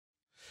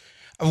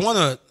I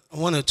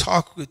want to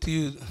talk with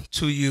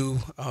you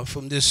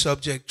from this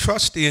subject.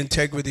 Trust the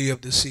integrity of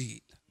the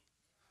seed.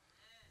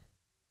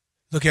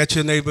 Look at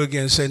your neighbor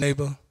again. Say,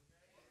 neighbor,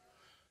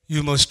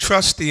 you must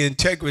trust the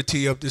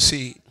integrity of the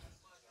seed.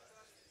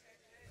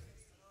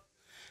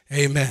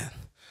 Amen.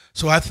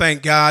 So I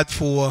thank God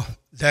for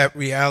that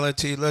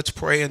reality. Let's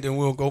pray and then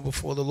we'll go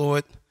before the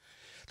Lord.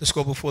 Let's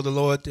go before the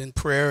Lord in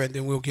prayer and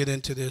then we'll get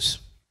into this.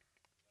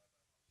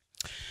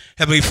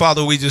 Heavenly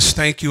Father, we just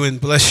thank you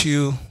and bless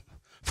you.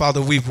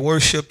 Father, we've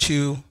worshiped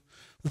you.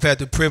 We've had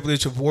the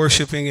privilege of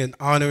worshiping and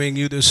honoring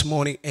you this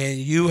morning, and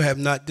you have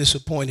not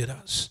disappointed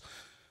us.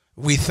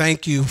 We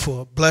thank you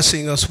for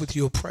blessing us with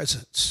your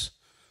presence.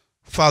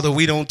 Father,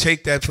 we don't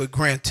take that for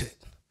granted.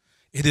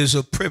 It is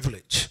a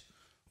privilege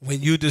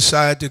when you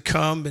decide to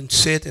come and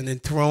sit and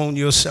enthrone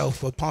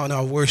yourself upon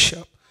our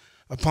worship,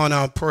 upon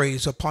our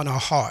praise, upon our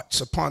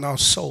hearts, upon our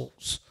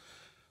souls.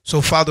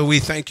 So, Father, we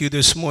thank you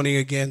this morning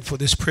again for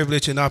this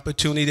privilege and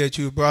opportunity that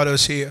you brought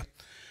us here.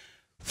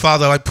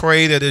 Father, I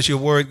pray that as your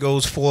word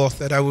goes forth,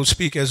 that I will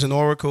speak as an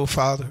oracle,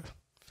 Father,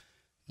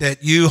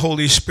 that you,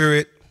 Holy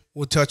Spirit,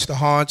 will touch the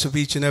hearts of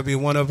each and every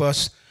one of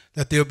us,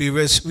 that there'll be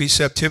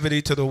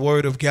receptivity to the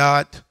word of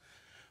God.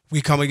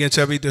 We come against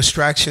every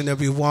distraction,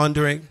 every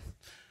wandering.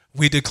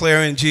 We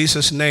declare in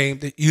Jesus' name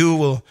that you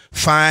will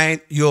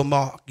find your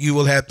mark. You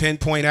will have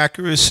pinpoint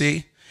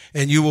accuracy,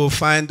 and you will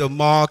find the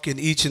mark in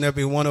each and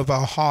every one of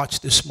our hearts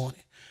this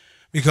morning,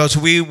 because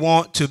we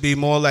want to be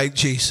more like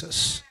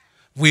Jesus.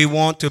 We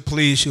want to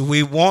please you.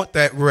 We want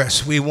that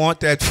rest. We want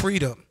that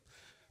freedom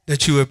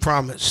that you have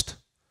promised.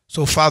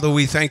 So, Father,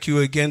 we thank you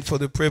again for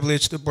the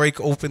privilege to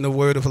break open the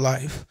word of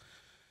life.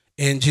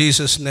 In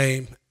Jesus'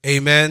 name,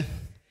 amen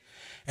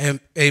and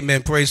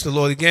amen. Praise the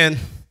Lord. Again,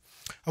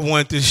 I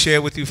wanted to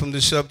share with you from the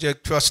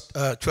subject, trust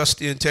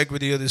the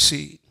integrity of the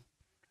seed.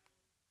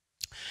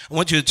 I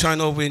want you to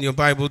turn over in your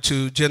Bible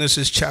to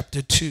Genesis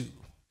chapter 2.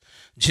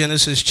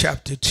 Genesis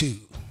chapter 2.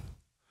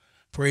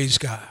 Praise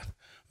God.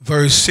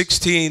 Verse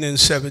 16 and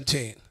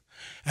 17.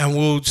 And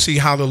we'll see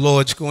how the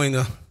Lord's going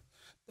to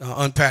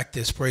unpack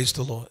this. Praise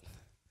the Lord.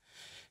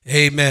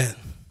 Amen.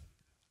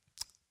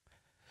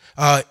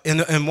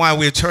 And while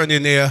we're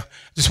turning there, I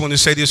just want to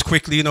say this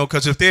quickly,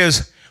 because if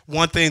there's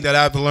one thing that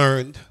I've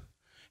learned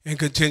and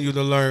continue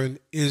to learn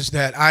is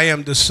that I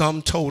am the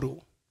sum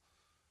total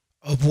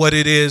of what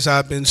it is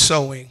I've been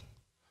sowing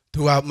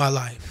throughout my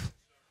life.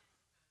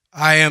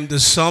 I am the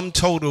sum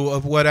total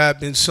of what I've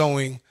been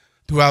sowing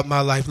throughout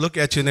my life. Look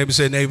at your neighbor and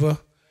say, neighbor,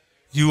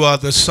 you are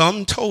the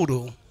sum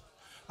total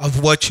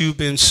of what you've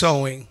been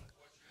sowing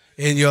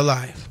in your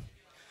life.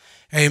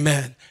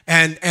 Amen.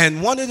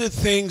 And one of the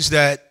things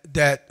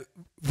that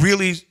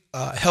really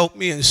helped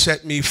me and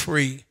set me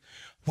free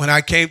when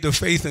I came to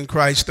faith in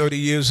Christ 30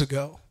 years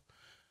ago.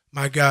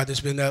 My God, it's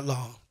been that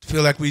long. I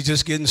feel like we're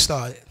just getting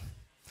started.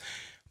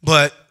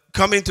 But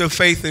coming to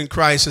faith in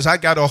Christ is I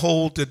got a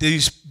hold of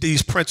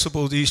these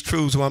principles, these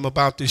truths I'm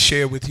about to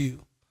share with you.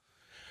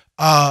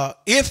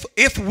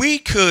 If we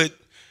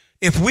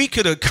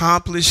could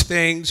accomplish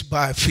things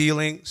by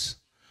feelings,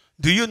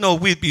 do you know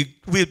we'd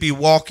be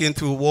walking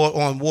through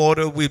on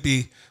water, we'd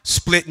be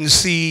splitting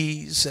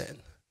seas, and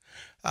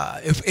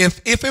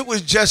if it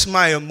was just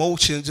my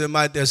emotions and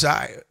my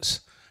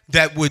desires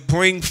that would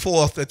bring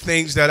forth the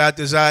things that I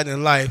desired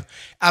in life,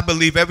 I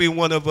believe every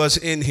one of us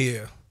in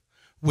here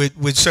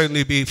would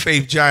certainly be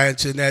faith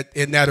giants in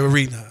that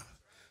arena.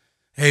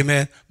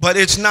 Amen. But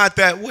it's not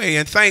that way,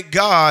 and thank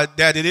God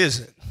that it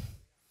isn't.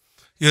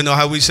 You know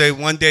how we say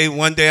one day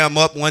I'm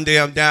up, one day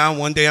I'm down,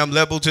 one day I'm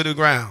level to the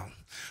ground.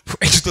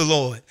 Praise the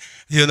Lord.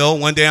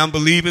 One day I'm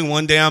believing,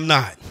 one day I'm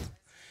not.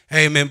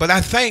 Amen. But I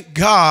thank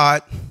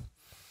God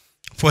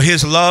for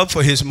his love,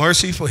 for his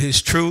mercy, for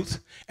his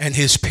truth, and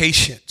his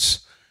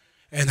patience,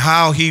 and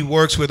how he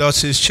works with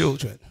us, his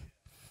children.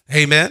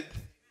 Amen.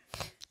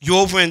 You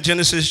over in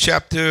Genesis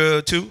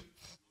chapter 2.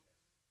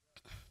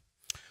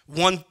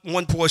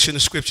 One portion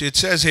of scripture. It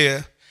says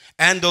here,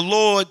 and the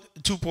Lord,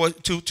 two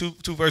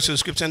verses of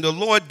scripture, and the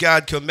Lord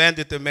God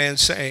commanded the man,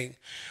 saying,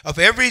 of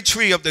every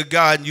tree of the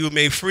garden you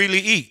may freely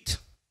eat,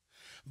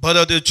 but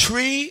of the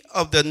tree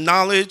of the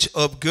knowledge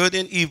of good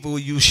and evil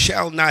you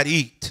shall not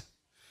eat.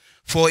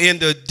 For in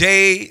the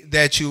day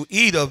that you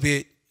eat of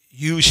it,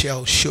 you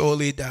shall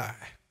surely die.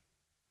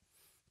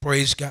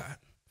 Praise God.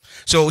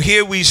 So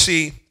here we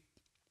see,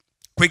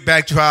 quick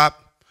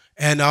backdrop,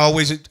 and I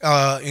always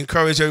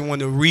encourage everyone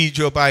to read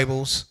your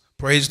Bibles.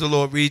 Praise the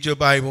Lord, read your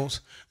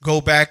Bibles. Go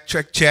back,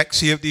 check,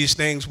 see if these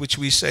things which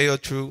we say are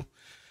true.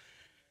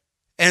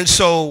 And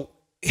so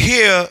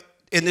here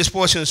in this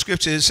portion of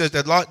scripture, it says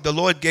that the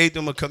Lord gave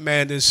them a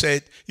command and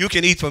said, you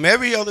can eat from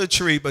every other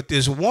tree, but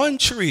there's one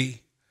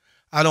tree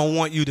I don't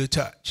want you to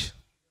touch.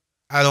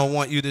 I don't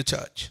want you to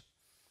touch.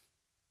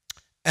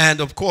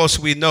 And of course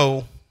we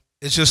know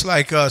it's just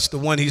like us. The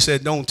one he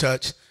said don't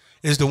touch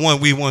is the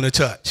one we want to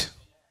touch.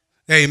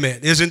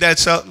 Amen. Isn't that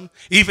something?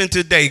 Even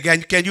today,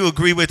 can you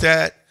agree with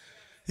that?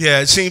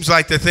 Yeah, it seems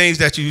like the things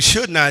that you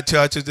should not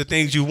touch is the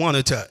things you want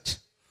to touch.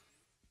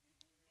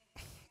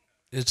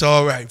 It's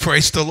all right.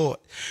 Praise the Lord.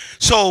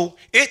 So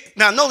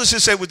now notice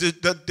it said with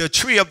the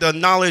tree of the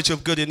knowledge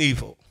of good and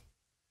evil.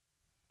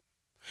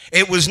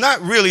 It was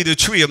not really the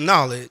tree of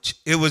knowledge.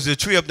 It was the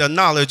tree of the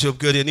knowledge of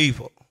good and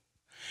evil.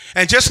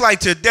 And just like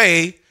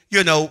today,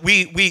 we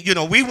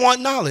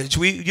want knowledge.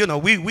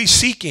 We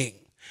seeking,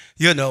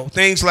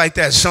 things like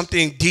that,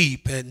 something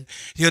deep, and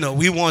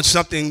we want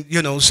something,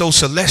 so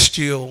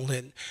celestial,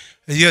 and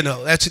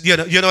that's you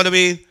know what I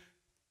mean?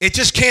 It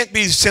just can't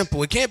be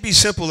simple. It can't be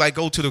simple like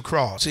go to the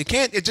cross. It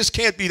just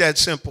can't be that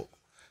simple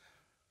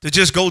to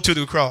just go to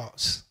the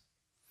cross.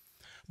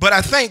 But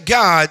I thank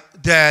God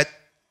that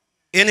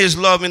in his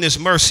love and his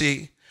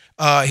mercy,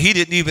 he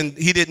didn't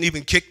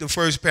even kick the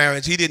first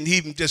parents. He didn't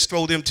even just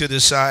throw them to the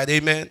side.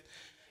 Amen.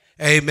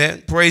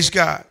 Amen. Praise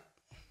God.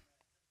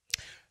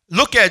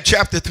 Look at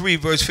chapter 3,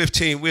 verse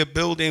 15. We're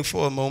building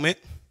for a moment.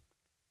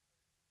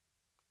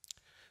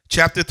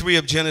 Chapter 3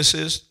 of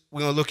Genesis.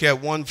 We're going to look at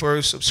one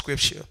verse of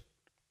scripture.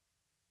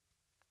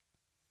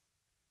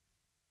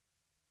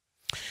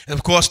 And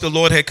of course, the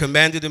Lord had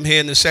commanded him here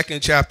in the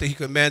second chapter. He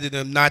commanded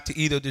him not to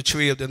eat of the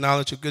tree of the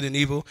knowledge of good and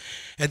evil.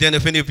 And then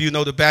if any of you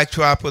know the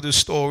backdrop of the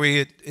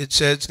story, it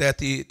says that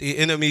the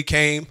enemy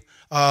came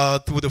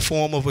through the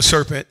form of a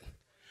serpent.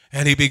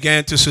 And he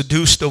began to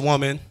seduce the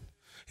woman.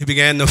 He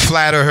began to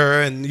flatter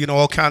her and,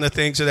 all kind of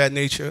things of that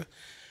nature.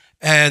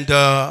 And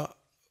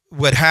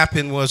what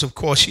happened was, of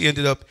course, she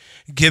ended up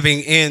giving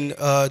in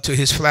to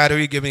his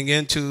flattery, giving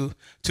in to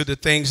the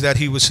things that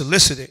he was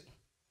soliciting.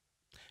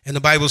 And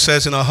the Bible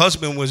says, and her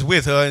husband was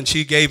with her, and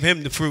she gave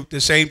him the fruit,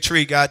 the same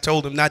tree God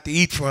told him not to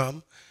eat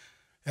from.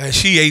 And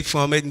she ate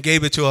from it and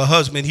gave it to her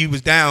husband. He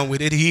was down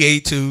with it. He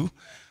ate too.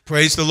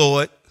 Praise the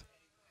Lord.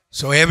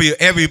 So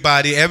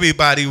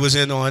everybody was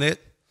in on it.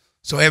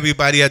 So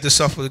everybody had to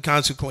suffer the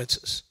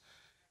consequences.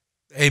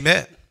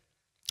 Amen.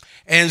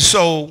 And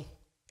so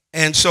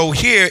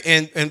here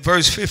in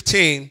verse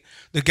 15,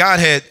 but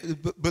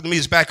let me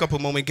just back up a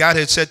moment. God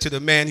had said to the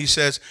man, he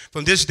says,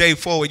 from this day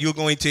forward, you're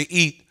going to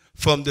eat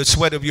from the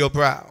sweat of your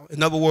brow.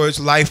 In other words,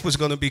 life was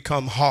going to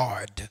become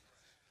hard.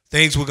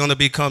 Things were going to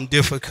become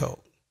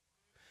difficult.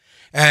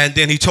 And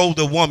then he told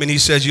the woman, he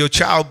says, your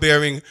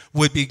childbearing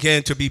would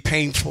begin to be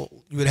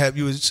painful. You would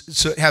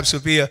have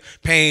severe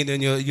pain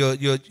in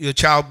your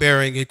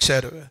childbearing,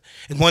 etc.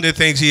 And one of the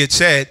things he had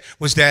said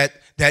was that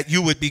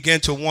you would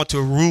begin to want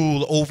to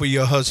rule over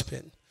your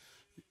husband.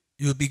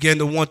 You would begin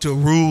to want to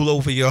rule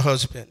over your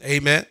husband.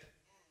 Amen.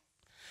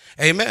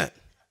 Amen.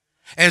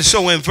 And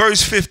so in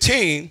verse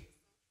 15,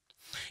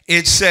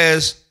 it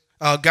says,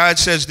 God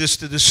says this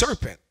to the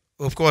serpent.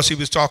 Of course, he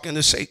was talking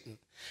to Satan.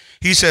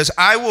 He says,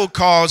 I will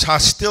cause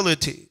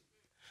hostility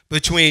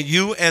between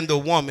you and the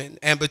woman,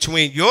 and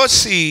between your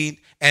seed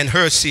and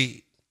her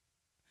seed.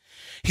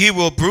 He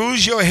will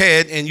bruise your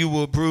head, and you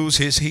will bruise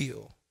his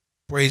heel.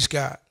 Praise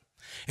God.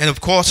 And of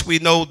course, we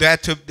know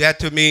that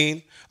to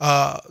mean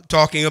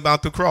talking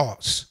about the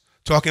cross.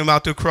 Talking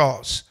about the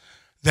cross.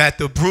 That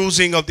the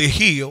bruising of the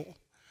heel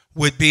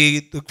would be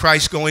the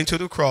Christ going to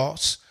the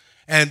cross.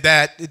 And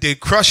that the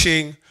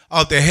crushing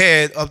of the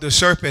head of the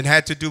serpent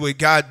had to do with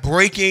God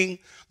breaking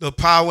the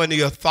power and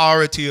the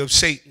authority of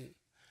Satan.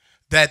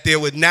 That there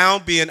would now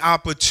be an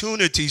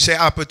opportunity, say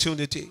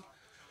opportunity,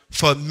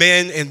 for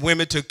men and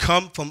women to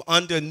come from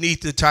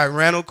underneath the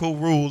tyrannical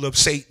rule of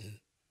Satan.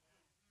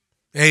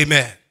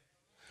 Amen.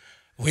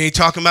 We ain't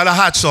talking about a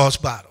hot sauce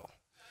bottle.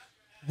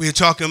 We're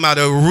talking about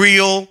a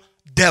real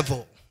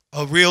devil,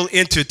 a real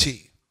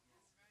entity.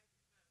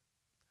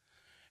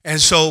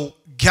 And so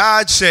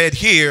God said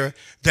here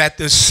that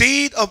the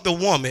seed of the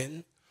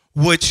woman,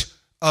 which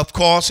of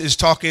course is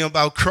talking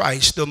about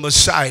Christ, the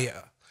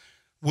Messiah,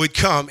 would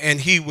come and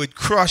he would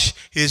crush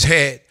his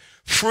head,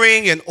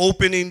 freeing and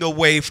opening the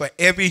way for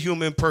every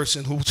human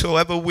person,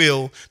 whosoever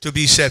will, to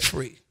be set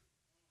free.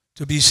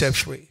 To be set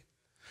free.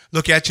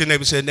 Look at your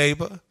neighbor and say,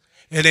 neighbor,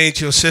 it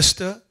ain't your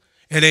sister,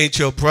 it ain't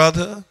your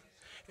brother,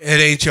 it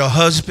ain't your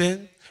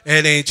husband,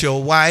 it ain't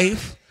your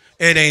wife,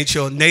 it ain't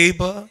your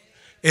neighbor,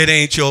 it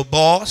ain't your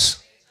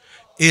boss,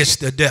 it's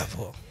the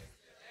devil.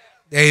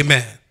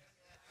 Amen.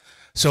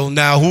 So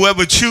now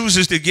whoever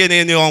chooses to get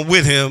in there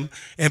with him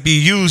and be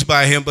used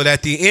by him, but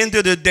at the end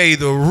of the day,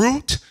 the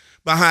root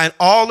behind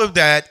all of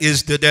that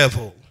is the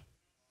devil.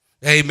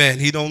 Amen.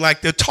 He don't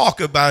like to talk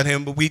about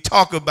him, but we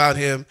talk about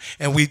him,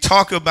 and we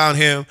talk about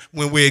him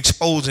when we're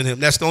exposing him.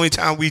 That's the only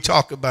time we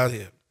talk about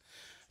him.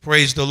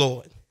 Praise the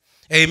Lord.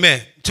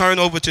 Amen. Turn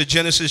over to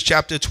Genesis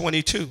chapter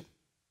 22.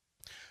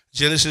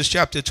 Genesis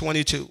chapter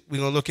 22. We're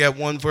going to look at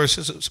one verse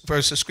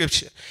of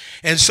scripture.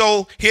 And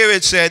so here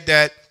it said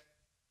that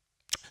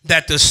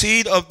the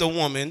seed of the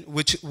woman,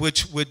 which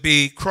would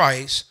be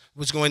Christ,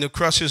 was going to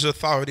crush his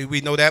authority.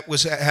 We know that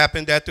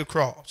happened at the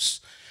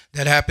cross.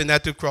 That happened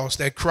at the cross.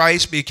 That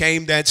Christ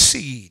became that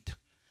seed.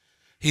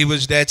 He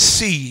was that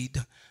seed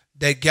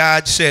that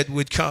God said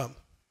would come.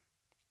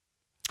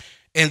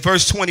 In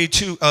verse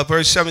 17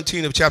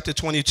 of chapter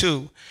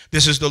 22,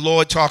 this is the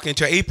Lord talking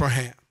to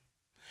Abraham.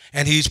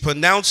 And he's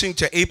pronouncing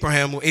to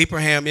Abraham, well,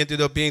 Abraham ended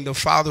up being the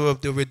father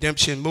of the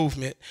redemption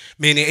movement,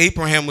 meaning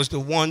Abraham was the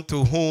one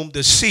through whom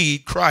the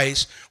seed,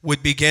 Christ,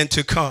 would begin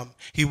to come.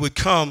 He would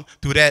come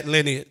through that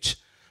lineage,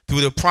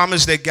 through the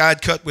promise that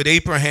God cut with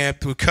Abraham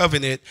through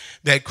covenant,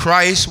 that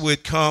Christ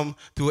would come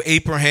through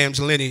Abraham's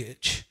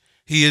lineage.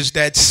 He is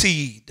that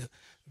seed.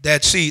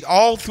 That seed,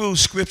 all through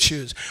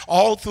scriptures,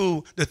 all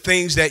through the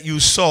things that you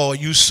saw.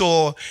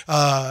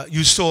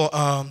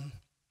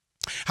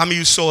 How many of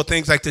you saw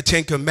things like the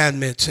Ten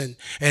Commandments and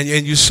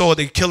you saw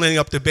the killing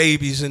up the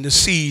babies and the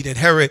seed and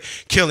Herod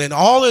killing?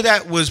 All of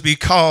that was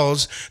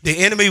because the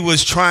enemy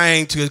was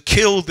trying to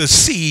kill the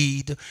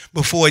seed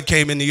before it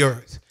came in the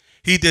earth.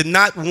 He did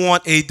not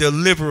want a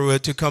deliverer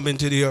to come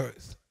into the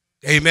earth.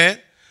 Amen.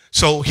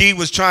 So he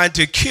was trying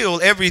to kill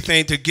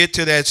everything to get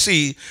to that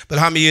seed. But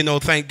how many of you know,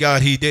 thank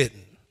God he didn't?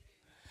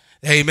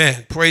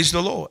 Amen. Praise the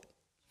Lord.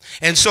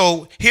 And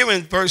so here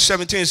in verse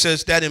 17 it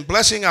says that in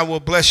blessing I will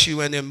bless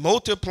you, and in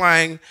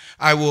multiplying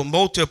I will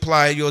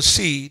multiply your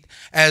seed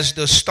as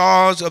the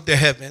stars of the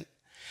heaven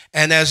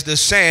and as the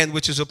sand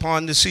which is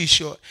upon the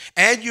seashore.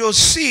 And your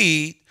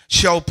seed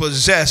shall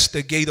possess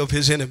the gate of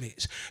his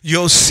enemies.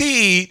 Your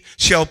seed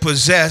shall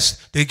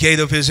possess the gate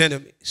of his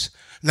enemies.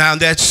 Now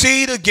that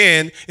seed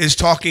again is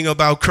talking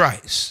about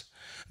Christ,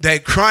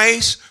 that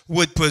Christ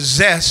would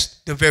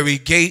possess the very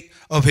gate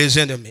of his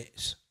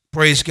enemies.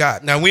 Praise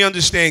God. Now we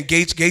understand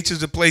gates. Gates is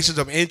the places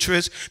of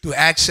interest, to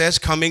access,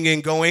 coming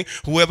and going.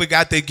 Whoever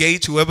got the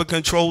gates, whoever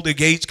controlled the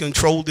gates,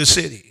 controlled the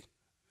city.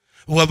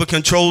 Whoever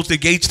controls the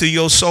gates to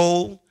your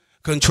soul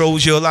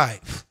controls your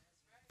life.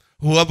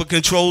 Whoever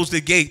controls the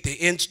gate, the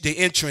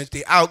entrance,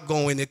 the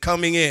outgoing, the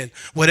coming in,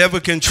 whatever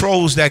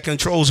controls that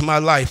controls my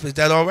life. Is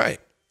that all right?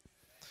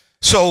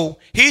 So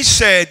he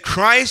said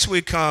Christ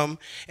would come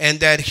and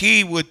that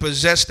he would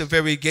possess the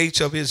very gates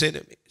of his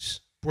enemies.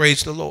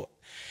 Praise the Lord.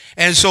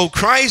 And so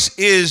Christ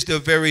is the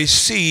very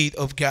seed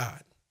of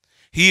God.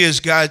 He is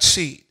God's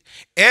seed.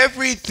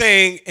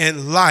 Everything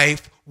in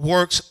life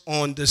works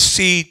on the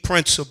seed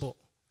principle.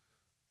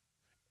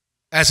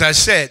 As I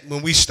said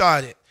when we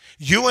started,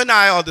 you and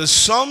I are the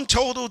sum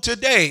total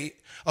today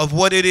of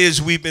what it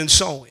is we've been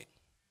sowing.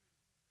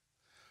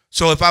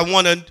 So if I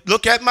want to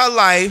look at my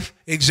life,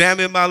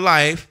 examine my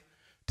life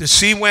to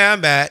see where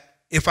I'm at,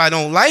 if I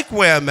don't like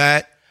where I'm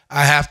at,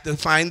 I have to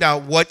find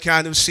out what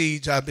kind of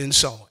seeds I've been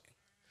sowing.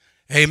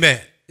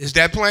 Amen. Is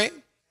that plain?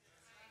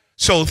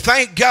 So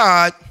thank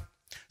God,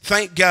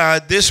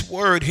 this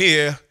word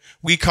here,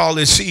 we call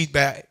it seed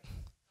bag.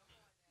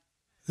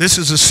 This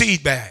is a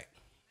seed bag.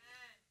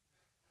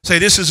 Say,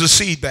 this is a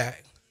seed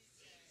bag.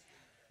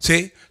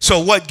 See? So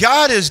what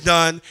God has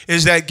done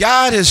is that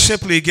God has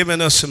simply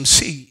given us some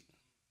seed.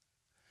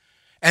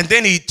 And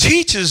then he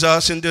teaches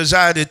us and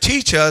desires to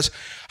teach us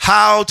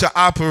how to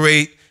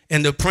operate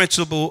in the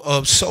principle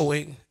of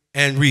sowing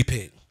and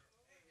reaping.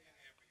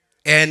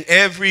 In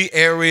every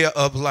area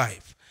of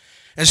life.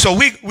 And so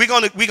we're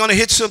gonna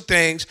hit some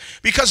things,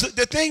 because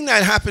the thing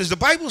that happens, the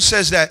Bible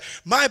says that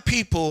my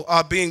people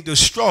are being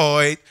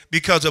destroyed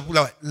because of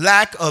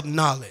lack of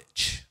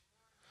knowledge.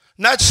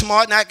 Not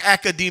smart, not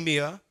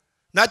academia,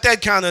 not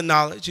that kind of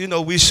knowledge. You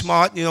know, we're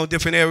smart, you know,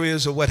 different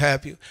areas or what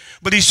have you.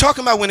 But he's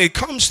talking about when it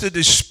comes to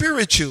the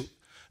spiritual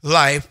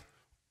life,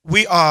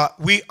 we are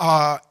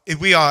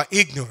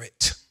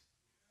ignorant.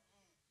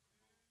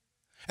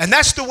 And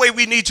that's the way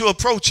we need to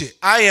approach it.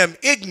 I am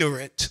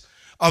ignorant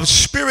of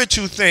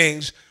spiritual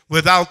things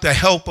without the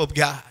help of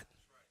God.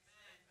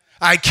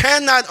 I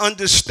cannot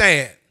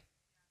understand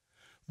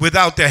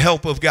without the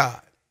help of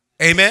God.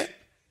 Amen?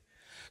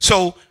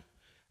 So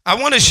I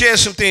want to share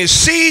some things.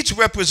 Seeds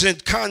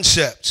represent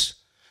concepts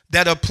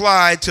that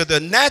apply to the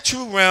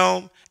natural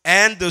realm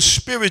and the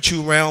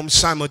spiritual realm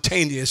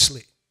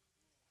simultaneously.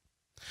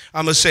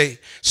 I'm going to say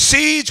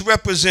seeds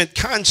represent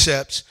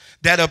concepts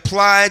that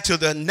apply to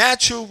the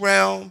natural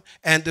realm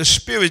and the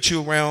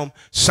spiritual realm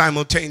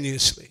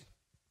simultaneously.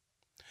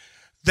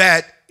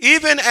 That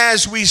even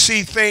as we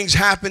see things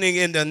happening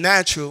in the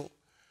natural,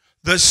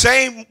 the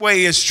same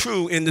way is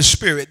true in the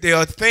spirit. There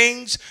are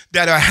things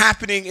that are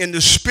happening in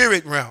the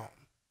spirit realm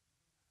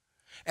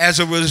as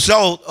a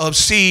result of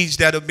seeds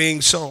that are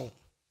being sown.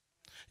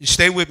 You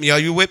stay with me. Are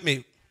you with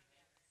me?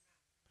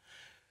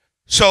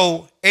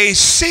 So a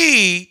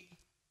seed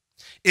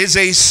is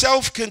a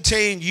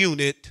self-contained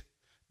unit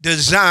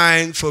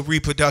designed for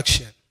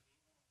reproduction.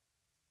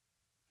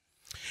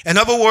 In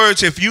other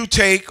words, if you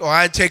take, or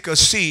I take a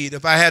seed,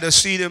 if I had a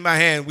seed in my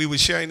hand, we were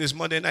sharing this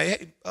Monday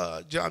night.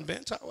 Hey, John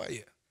Benz, how are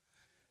you?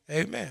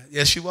 Amen.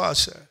 Yes, you are,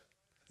 sir.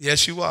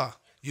 Yes, you are.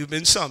 You've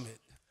been summoned.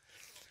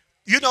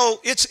 You know,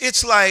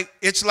 it's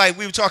like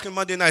we were talking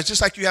Monday night. It's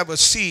just like you have a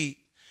seed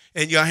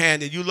in your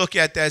hand and you look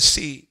at that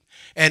seed.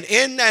 And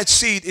in that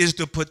seed is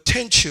the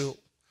potential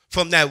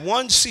from that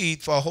one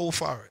seed for a whole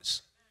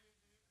forest.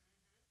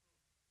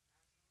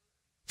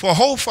 For a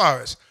whole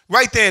forest.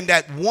 Right there in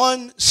that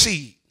one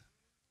seed.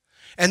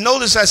 And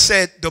notice I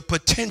said the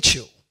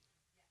potential.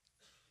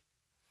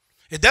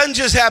 It doesn't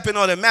just happen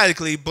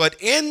automatically, but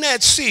in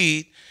that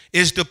seed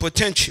is the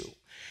potential.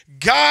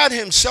 God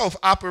himself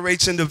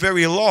operates in the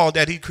very law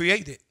that he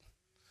created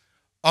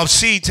of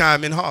seed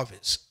time and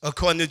harvest,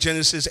 according to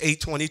Genesis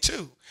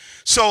 8:22.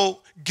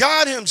 So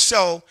God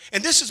himself,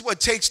 and this is what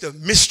takes the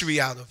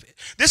mystery out of it.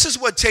 This is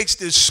what takes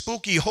this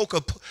spooky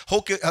hocus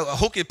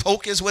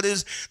pocus, what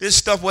is this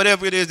stuff,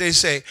 whatever it is they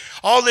say,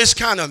 all this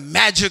kind of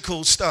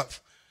magical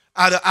stuff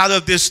out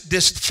of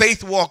this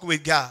faith walk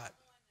with God.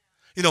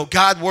 You know,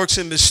 God works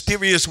in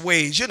mysterious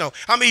ways. You know,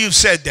 how many of you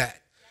said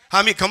that?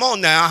 How many, come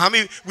on now, how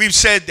many, we've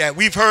said that,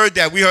 we've heard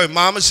that, we heard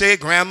mama say it,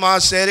 grandma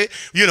said it,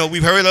 you know,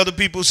 we've heard other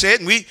people say it,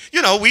 and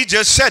we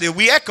just said it,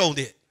 we echoed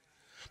it.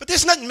 But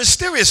there's nothing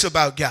mysterious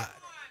about God.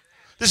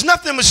 There's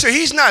nothing mysterious.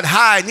 He's not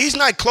hiding, he's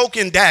not cloak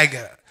and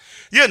dagger,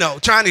 you know,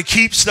 trying to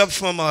keep stuff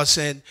from us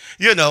and,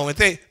 you know, and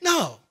think,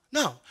 no.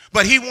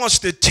 But he wants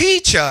to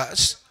teach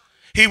us.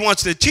 He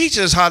wants to teach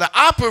us how to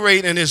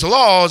operate in his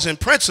laws and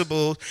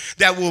principles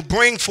that will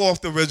bring forth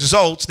the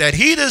results that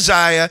he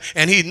desire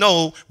and he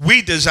know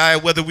we desire,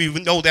 whether we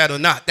know that or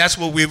not. That's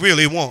what we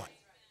really want.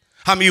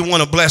 How many of you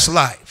want a blessed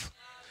life?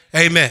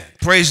 Amen.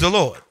 Praise the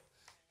Lord.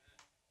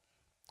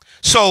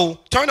 So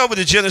turn over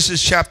to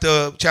Genesis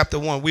chapter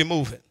 1. We're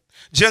moving.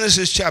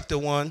 Genesis chapter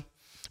 1.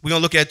 We're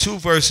going to look at two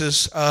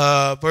verses,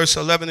 verse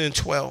 11 and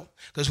 12,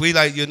 because we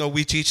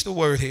we teach the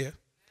word here.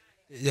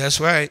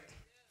 That's right.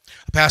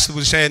 Pastor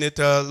was saying it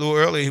a little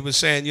earlier. He was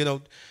saying,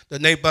 the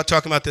name, about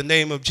talking about the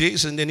name of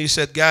Jesus, and then he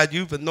said, God,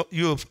 you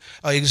have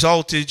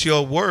exalted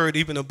your word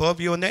even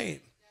above your name.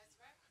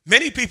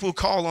 Many people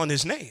call on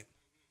his name.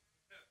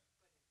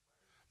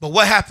 But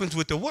what happens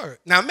with the word?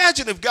 Now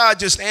imagine if God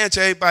just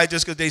answered everybody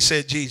just because they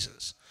said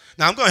Jesus.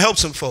 Now I'm going to help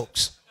some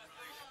folks.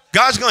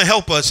 God's going to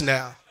help us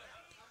now.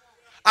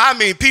 I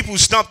mean, people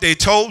stump their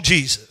toe,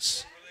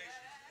 Jesus.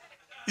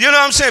 You know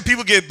what I'm saying?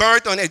 People get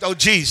burnt on it. Oh,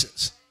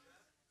 Jesus.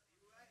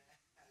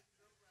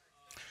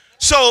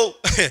 So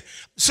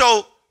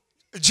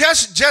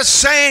just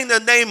saying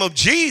the name of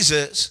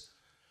Jesus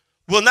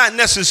will not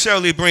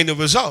necessarily bring the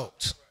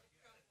results.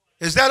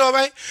 Is that all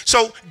right?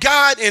 So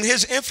God, in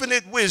his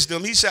infinite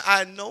wisdom, he said,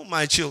 I know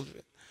my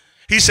children.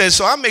 He said,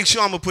 so I'll make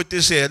sure I'm going to put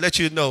this here, let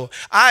you know.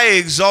 I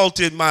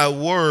exalted my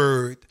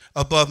word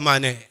above my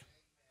name.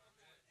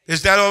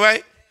 Is that all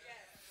right?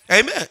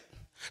 Amen.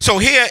 So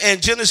here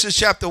in Genesis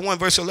chapter 1,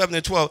 verse 11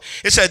 and 12,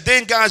 it said,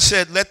 then God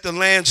said, let the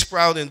land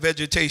sprout with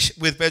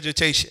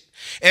vegetation,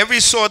 every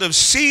sort of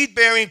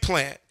seed-bearing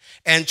plant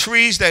and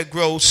trees that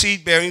grow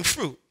seed-bearing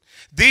fruit.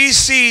 These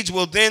seeds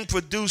will then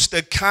produce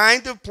the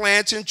kind of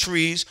plants and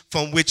trees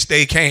from which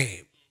they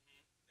came.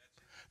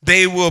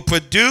 They will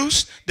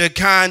produce the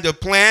kind of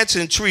plants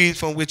and trees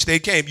from which they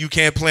came. You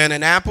can't plant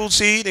an apple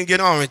seed and get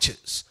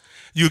oranges.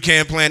 You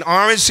can't plant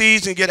orange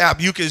seeds and get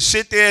apple. You can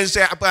sit there and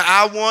say, but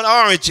I want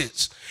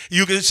oranges.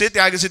 You can sit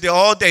there, I can sit there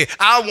all day.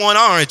 I want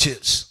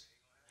oranges.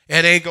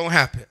 It ain't going to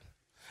happen.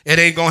 It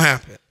ain't going to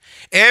happen.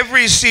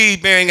 Every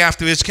seed bearing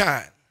after its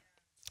kind.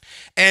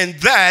 And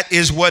that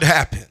is what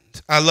happened.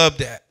 I love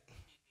that.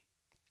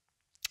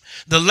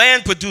 The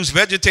land produced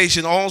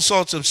vegetation, all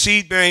sorts of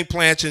seed-bearing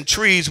plants and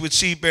trees with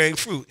seed-bearing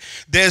fruit.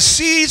 Their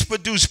seeds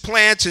produced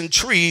plants and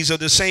trees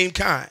of the same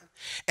kind.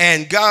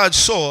 And God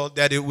saw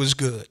that it was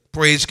good.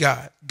 Praise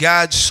God.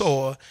 God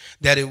saw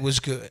that it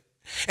was good.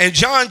 And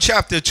John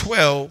chapter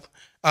 12,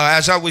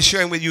 as I was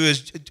sharing with you,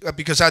 is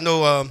because I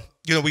know,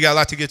 we got a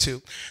lot to get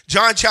to.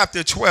 John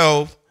chapter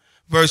 12,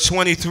 verse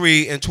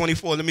 23 and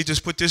 24. Let me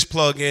just put this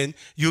plug in.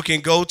 You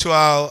can go to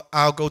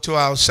I'll go to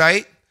our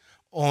site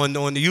on the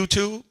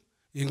YouTube.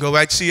 You can go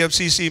right to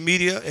CFCC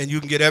Media, and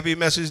you can get every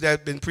message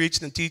that's been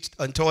preached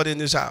and taught in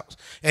this house.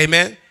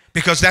 Amen.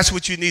 Because that's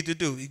what you need to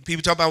do.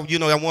 People talk about,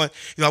 I want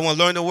to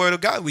learn the word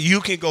of God. Well,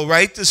 you can go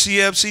right to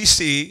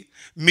CFCC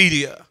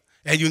Media,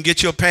 and you can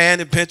get your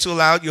pen and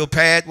pencil out, your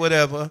pad,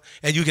 whatever,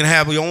 and you can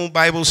have your own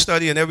Bible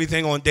study and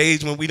everything on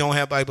days when we don't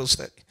have Bible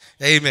study.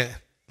 Amen.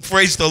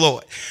 Praise the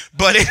Lord.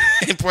 But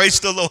praise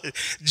the Lord.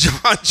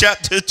 John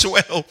chapter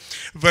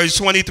 12, verse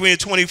 23 and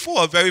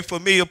 24, a very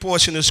familiar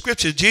portion of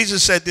scripture.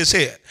 Jesus said this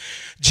here.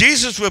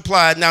 Jesus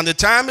replied, now the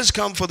time has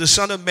come for the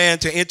Son of Man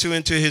to enter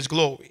into his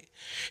glory.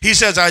 He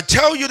says, I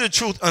tell you the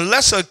truth,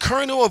 unless a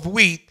kernel of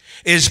wheat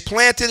is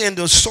planted in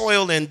the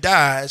soil and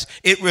dies,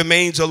 it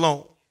remains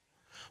alone.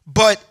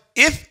 But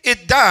if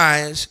it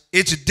dies,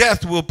 its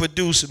death will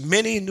produce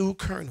many new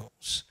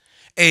kernels,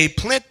 a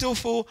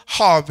plentiful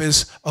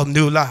harvest of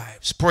new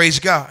lives. Praise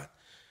God.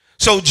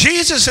 So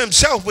Jesus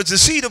himself was the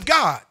seed of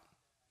God.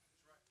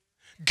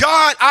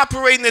 God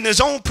operating in his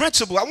own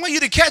principle. I want you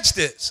to catch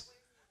this.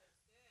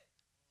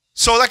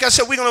 So like I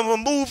said, we're going to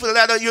remove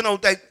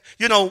that,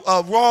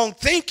 wrong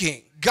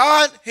thinking.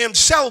 God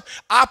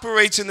himself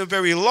operates in the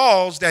very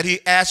laws that he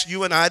asked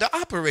you and I to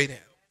operate in.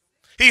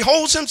 He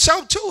holds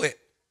himself to it.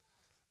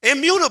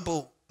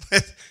 Immutable,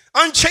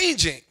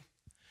 unchanging.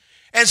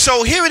 And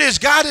so here it is.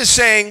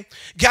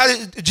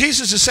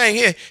 Jesus is saying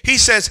here, he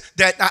says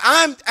that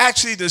I'm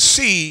actually the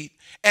seed.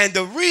 And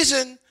the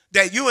reason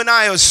that you and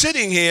I are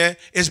sitting here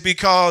is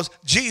because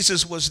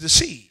Jesus was the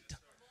seed.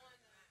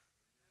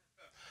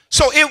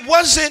 So it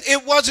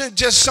wasn't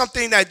just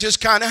something that just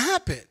kind of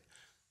happened.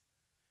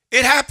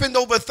 It happened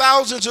over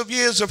thousands of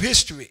years of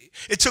history.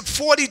 It took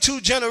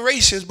 42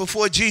 generations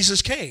before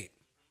Jesus came.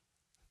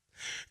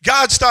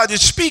 God started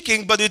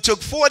speaking, but it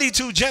took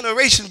 42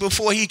 generations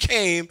before he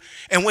came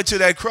and went to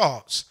that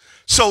cross.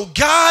 So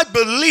God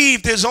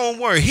believed his own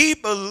word. He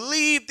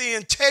believed the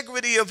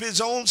integrity of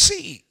his own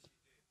seed.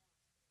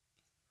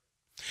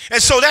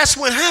 And so that's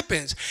what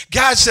happens.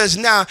 God says,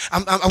 now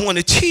I want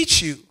to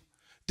teach you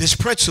this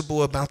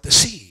principle about the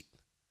seed.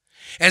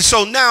 And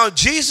so now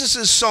Jesus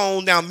is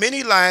sown. Now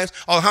many lives.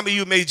 Oh, how many of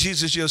you made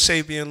Jesus your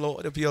Savior and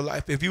Lord of your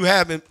life? If you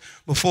haven't,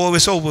 before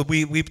it's over,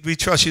 we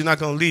trust you're not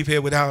going to leave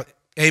here without it.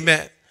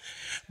 Amen.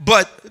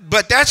 But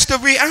that's the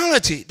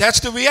reality. That's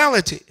the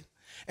reality.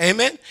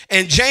 Amen.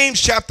 And James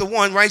chapter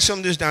 1, write some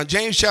of this down.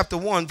 James chapter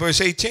 1,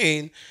 verse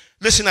 18.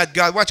 Listen at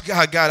God. Watch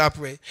how God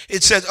operates.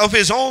 It says, of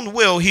his own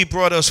will he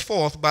brought us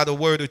forth by the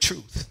word of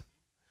truth,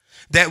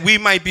 that we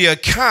might be a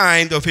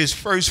kind of his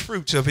first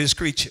fruits of his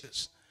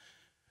creatures.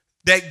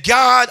 That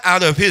God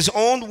out of his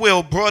own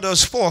will brought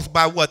us forth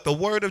by what? The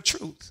word of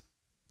truth.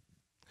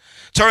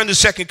 Turn to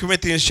 2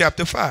 Corinthians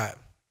chapter 5.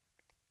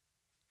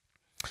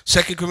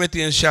 2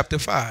 Corinthians chapter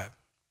 5.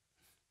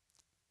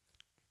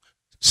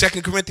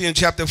 2 Corinthians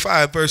chapter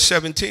 5, verse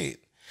 17.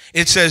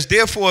 It says,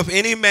 therefore, if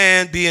any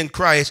man be in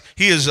Christ,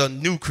 he is a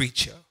new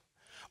creature.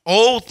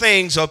 Old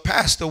things are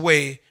passed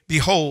away.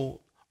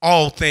 Behold,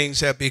 all things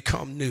have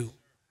become new.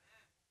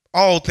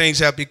 All things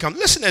have become.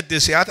 Listen at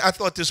this here. I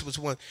thought this was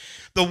one.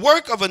 The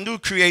work of a new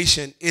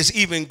creation is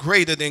even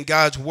greater than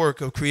God's work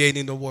of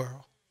creating the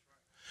world.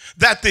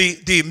 That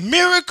the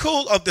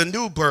miracle of the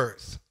new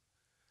birth,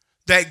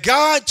 that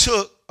God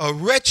took a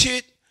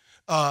wretched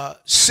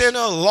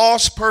sinner,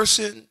 lost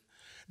person,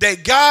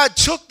 that God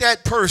took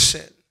that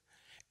person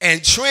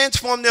and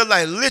transformed their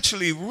life,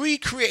 literally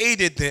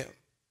recreated them,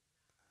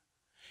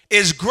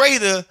 is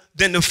greater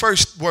than the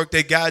first work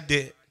that God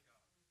did.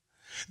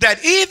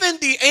 That even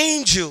the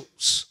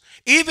angels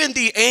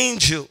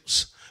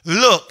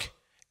look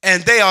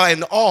and they are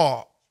in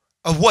awe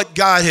of what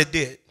God had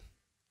did.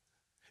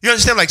 You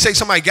understand? Like say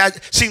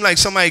seemed like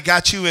somebody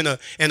got you in a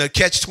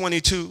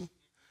catch-22,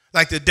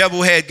 like the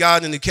devil had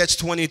God in the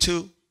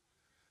catch-22.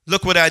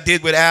 Look what I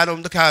did with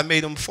Adam. Look how I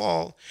made him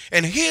fall.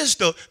 And here's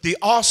the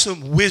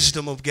awesome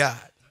wisdom of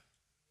God.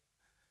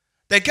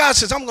 That God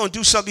says, I'm going to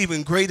do something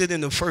even greater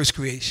than the first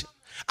creation.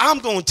 I'm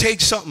going to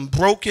take something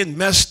broken,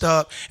 messed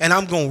up, and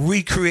I'm going to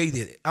recreate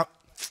it.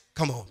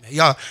 Come on, man.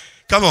 Y'all,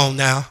 come on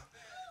now.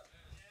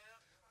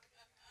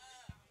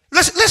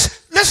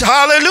 Let's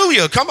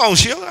hallelujah. Come on,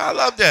 Sheila. I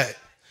love that.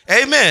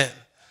 Amen.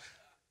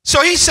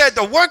 So he said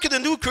the work of the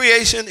new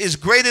creation is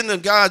greater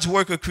than God's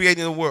work of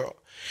creating the world.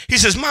 He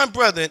says, my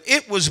brethren,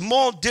 it was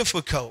more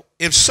difficult,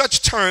 if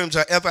such terms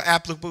are ever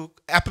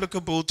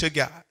applicable to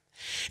God.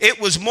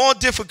 It was more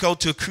difficult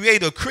to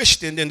create a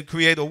Christian than to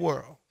create a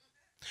world.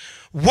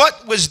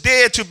 What was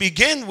there to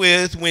begin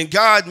with when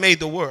God made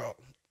the world?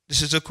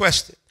 This is a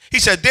question. He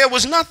said, there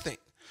was nothing,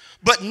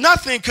 but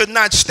nothing could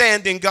not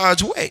stand in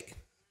God's way.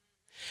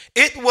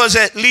 It was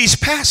at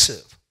least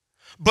passive.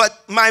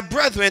 But my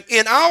brethren,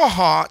 in our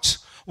hearts,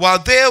 while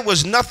there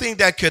was nothing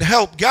that could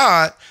help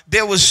God,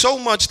 there was so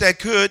much that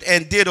could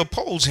and did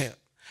oppose him.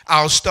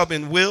 Our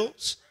stubborn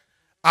wills,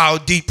 our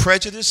deep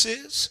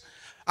prejudices,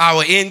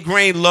 our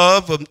ingrained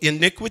love of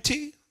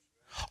iniquity.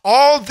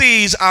 All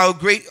these our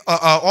great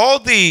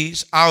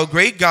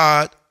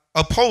God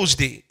opposed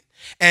thee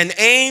and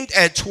aimed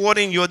at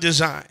thwarting your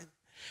design.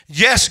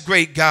 Yes,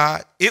 great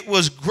God, it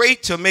was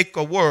great to make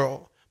a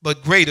world,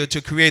 but greater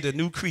to create a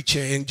new creature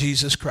in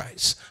Jesus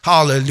Christ.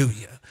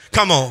 Hallelujah.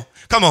 Come on.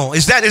 Come on.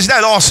 Is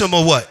that awesome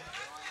or what?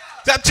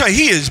 I'm telling you,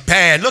 he is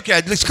bad. Look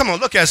at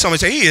someone and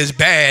say, he is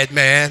bad,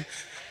 man.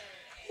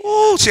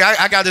 Ooh, see,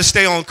 I got to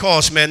stay on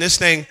course, man. This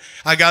thing,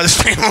 I got to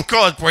stay on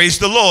course. Praise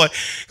the Lord.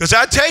 Because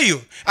I tell you,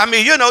 I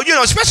mean, you know,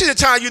 especially the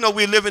time,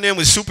 we're living in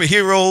with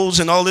superheroes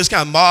and all this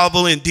kind of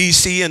Marvel and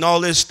DC and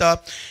all this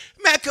stuff.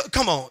 Man,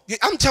 come on.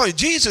 I'm telling you,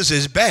 Jesus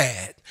is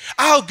bad.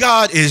 Our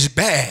God is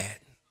bad.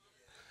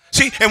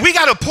 See, and we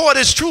got to pour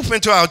this truth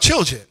into our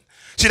children.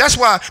 See, that's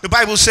why the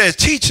Bible says,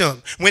 teach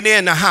them when they're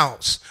in the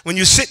house, when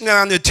you're sitting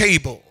around the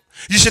table.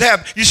 You should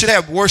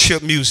have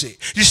worship music.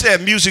 You should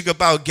have music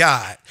about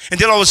God. And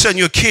then all of a sudden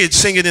your kids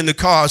singing in the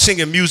car,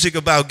 singing music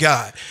about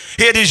God.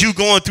 Here it is, you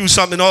going through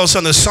something, all of a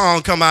sudden a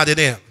song come out of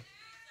them.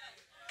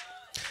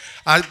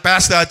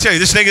 Pastor, I tell you,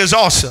 this thing is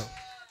awesome.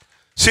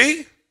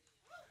 See?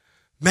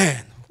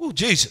 Man, oh,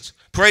 Jesus.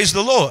 Praise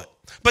the Lord.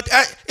 But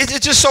it's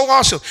just so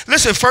awesome.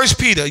 Listen, 1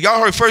 Peter.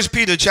 Y'all heard 1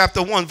 Peter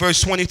chapter 1,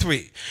 verse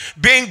 23.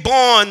 Being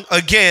born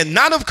again,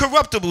 not of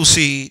corruptible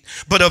seed,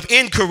 but of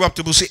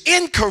incorruptible seed.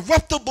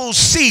 Incorruptible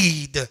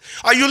seed.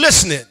 Are you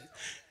listening?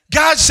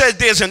 God said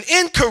there's an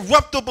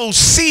incorruptible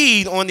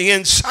seed on the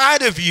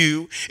inside of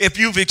you if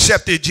you've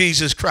accepted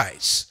Jesus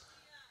Christ.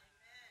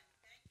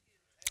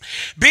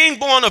 Being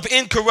born of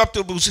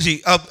incorruptible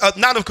seed,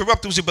 not of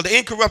corruptible seed, but the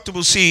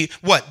incorruptible seed,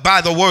 what?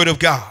 By the word of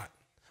God.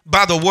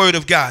 By the word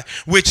of God,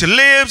 which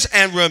lives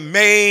and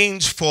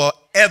remains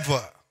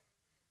forever.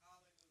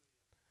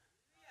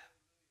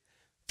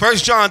 1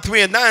 John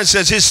 3 and 9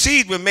 says his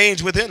seed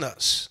remains within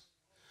us.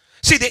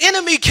 See, the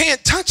enemy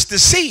can't touch the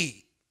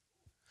seed.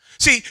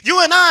 See,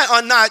 you and I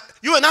are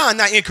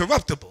not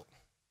incorruptible.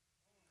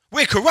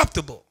 We're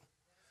corruptible.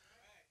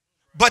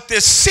 But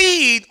the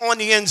seed on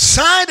the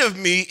inside of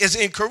me is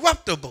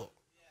incorruptible.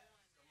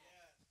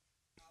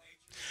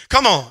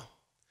 Come on.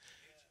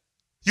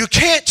 You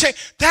can't change.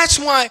 That's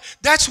why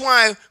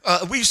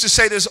we used to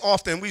say this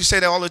often. We used to say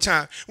that all the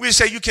time. We used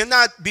to say you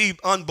cannot be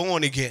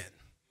unborn again.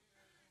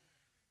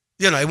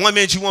 You know, one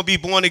minute you want to be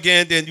born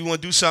again, then you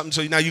want to do something,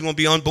 so now you're going to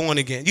be unborn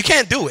again. You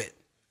can't do it.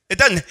 It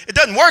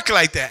doesn't work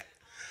like that.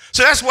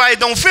 So that's why it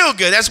don't feel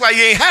good. That's why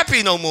you ain't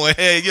happy no more.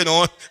 Hey, you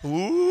know,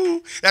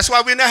 ooh, that's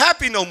why we're not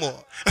happy no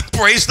more.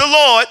 Praise the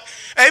Lord.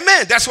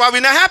 Amen. That's why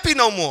we're not happy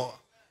no more.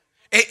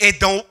 It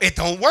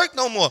don't work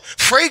no more.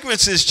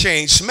 Fragrances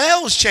change.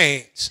 Smells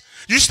change.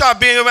 You start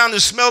being around the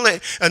smell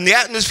and the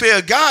atmosphere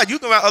of God, you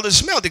go around other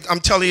smell. I'm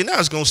telling you now,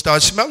 it's going to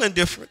start smelling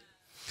different.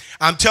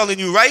 I'm telling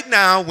you right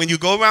now, when you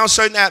go around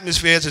certain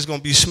atmospheres, it's going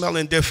to be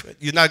smelling different.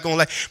 You're not going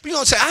to but you're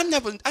going to say, I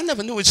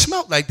never knew it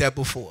smelled like that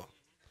before.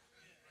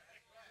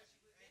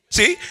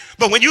 See?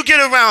 But when you get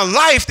around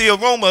life, the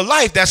aroma of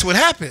life, that's what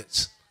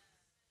happens.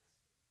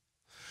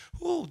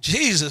 Oh,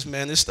 Jesus,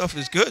 man, this stuff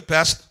is good,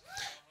 Pastor.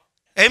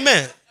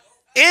 Amen.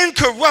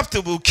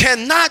 Incorruptible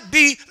cannot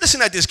be,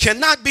 listen at this,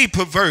 cannot be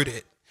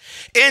perverted.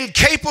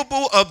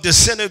 Incapable of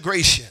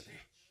disintegration.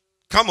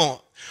 Come on.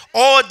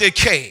 Or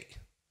decay.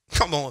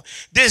 Come on.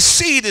 This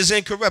seed is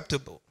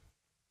incorruptible.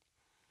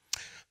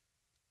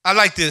 I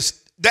like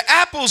this. The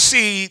apple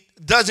seed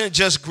doesn't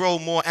just grow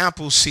more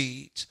apple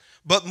seeds,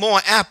 but more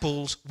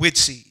apples with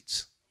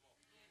seeds.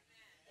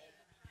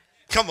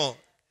 Come on.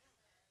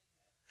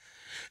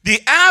 The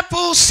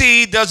apple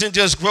seed doesn't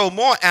just grow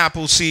more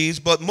apple seeds,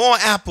 but more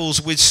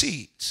apples with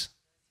seeds.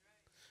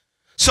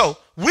 So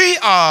we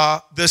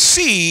are the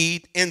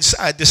seed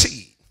inside the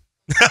seed.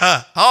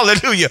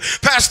 Hallelujah.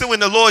 Pastor, when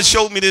the Lord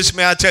showed me this,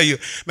 man, I tell you,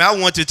 man, I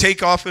want to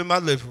take off in my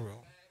living room.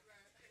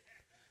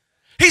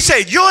 He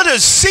said, you're the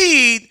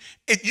seed.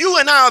 You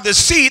and I are the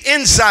seed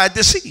inside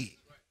the seed.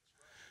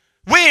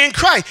 We're in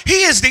Christ.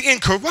 He is the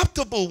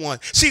incorruptible one.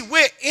 See,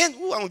 we're in,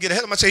 I don't get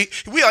ahead of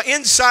myself. We are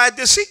inside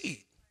the seed.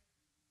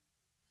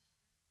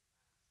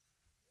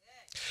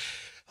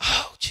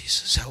 Oh,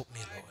 Jesus, help me,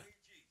 Lord.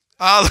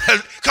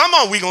 Come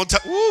on, we're going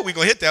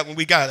to hit that one.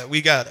 We got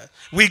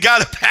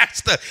it,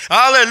 Pastor.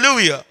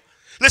 Hallelujah.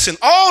 Listen,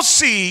 all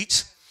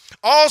seeds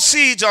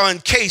are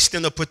encased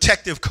in a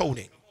protective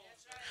coating.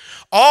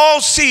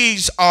 All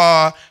seeds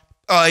are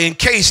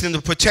encased in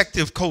the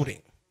protective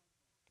coating.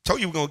 Told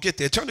you we're going to get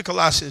there. Turn to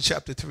Colossians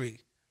chapter 3.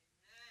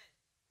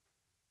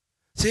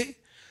 See?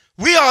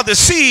 We are the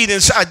seed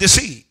inside the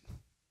seed.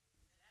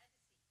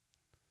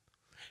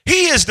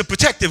 He is the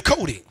protective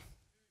coating.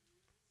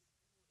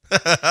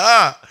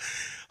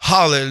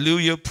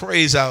 Hallelujah.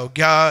 Praise our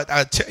God.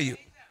 I tell you.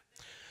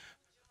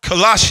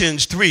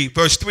 Colossians 3,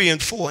 verse 3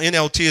 and 4,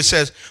 NLT, it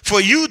says,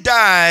 for you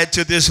died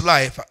to this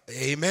life.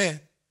 Amen.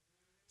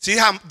 See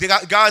how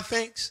God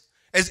thinks?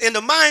 As in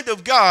the mind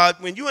of God,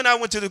 when you and I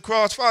went to the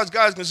cross, as far as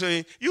God is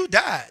concerned, you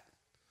died.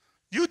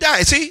 You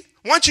died. See,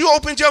 once you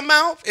opened your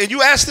mouth and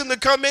you asked him to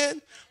come in,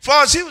 as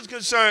far as he was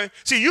concerned,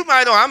 see,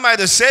 I might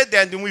have said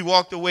that, and then we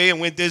walked away and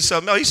went did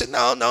something else. He said,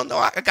 no,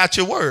 I got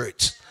your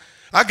words.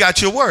 I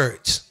got your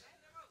words.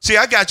 See,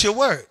 I got your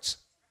words.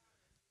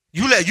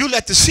 You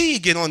let the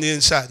seed get on the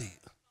inside of you.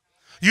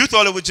 You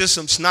thought it was just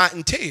some snot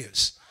and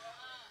tears.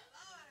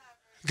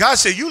 God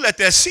said, you let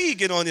that seed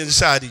get on the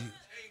inside of you.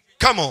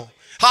 Come on.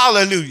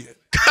 Hallelujah.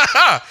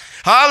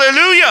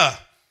 Hallelujah.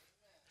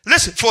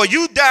 Listen, for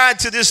you died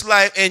to this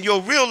life, and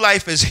your real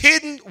life is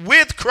hidden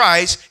with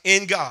Christ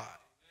in God.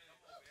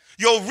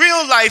 Your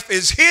real life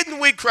is hidden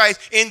with Christ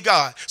in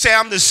God. Say,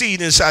 I'm the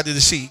seed inside of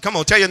the seed. Come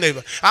on, tell your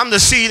neighbor, I'm the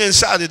seed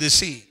inside of the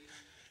seed.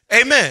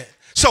 Amen.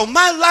 So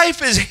my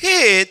life is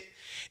hid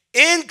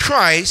in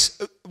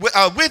Christ,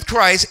 with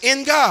Christ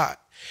in God.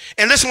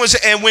 And listen what it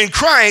says, and when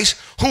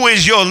Christ, who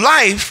is your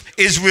life,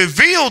 is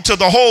revealed to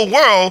the whole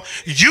world,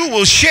 you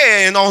will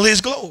share in all his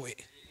glory.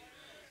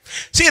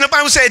 See, and the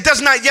Bible says it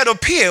does not yet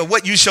appear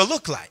what you shall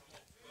look like.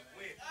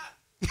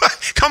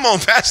 Come on,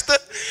 Pastor.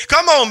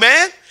 Come on,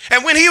 man.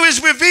 And when he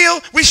is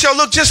revealed, we shall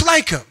look just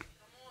like him.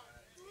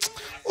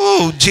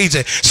 Oh,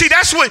 Jesus. See,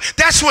 that's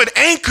what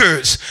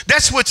anchors.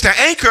 That's what's to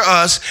anchor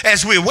us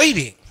as we're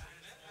waiting.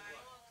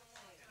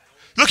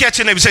 Look at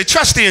your neighbor and say,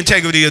 trust the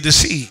integrity of the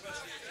seed.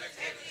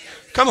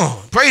 Come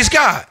on. Praise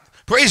God.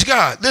 Praise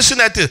God. Listen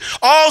at this.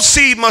 All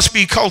seed must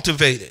be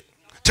cultivated.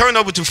 Turn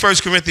over to 1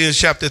 Corinthians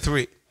chapter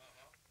 3.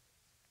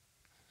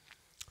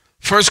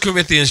 1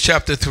 Corinthians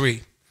chapter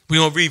 3. We're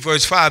going to read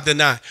verse 5 to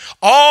 9.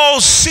 All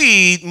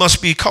seed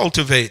must be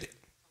cultivated.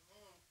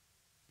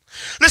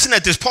 Listen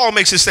at this. Paul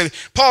makes this statement.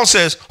 Paul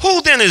says,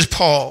 who then is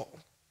Paul?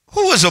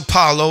 Who is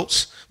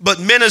Apollos, but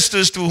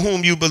ministers through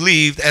whom you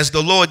believed, as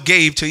the Lord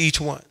gave to each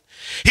one?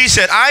 He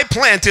said, I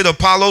planted,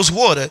 Apollos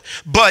watered,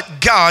 but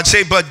God,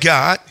 say, but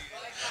God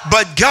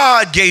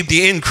gave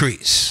the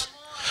increase.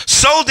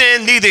 So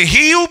then neither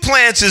he who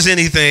plants is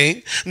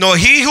anything, nor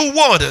he who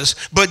waters,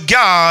 but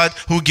God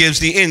who gives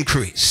the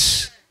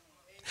increase.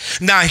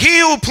 Now he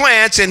who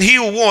plants and he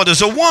who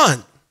waters are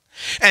one.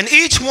 And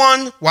each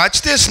one,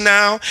 watch this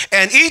now,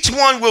 and each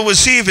one will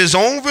receive his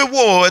own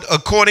reward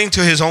according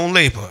to his own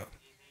labor.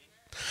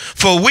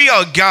 For we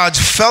are God's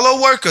fellow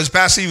workers.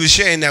 Pastor, he was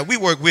sharing that we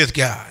work with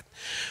God.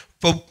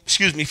 For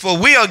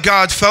we are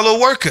God's fellow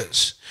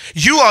workers.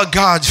 You are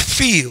God's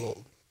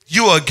field.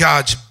 You are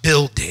God's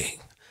building.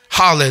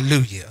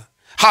 Hallelujah.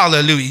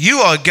 Hallelujah. You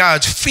are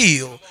God's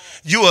field.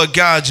 You are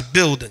God's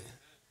building.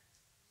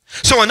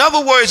 So in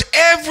other words,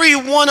 every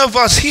one of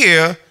us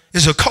here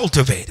is a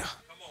cultivator.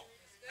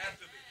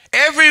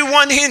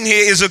 Everyone in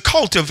here is a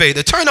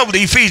cultivator. Turn over to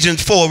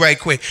Ephesians 4 right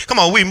quick. Come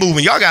on, we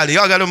moving. Y'all got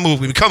to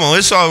move. Come on,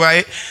 it's all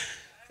right.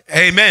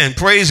 Amen.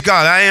 Praise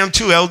God. I am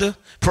too, elder.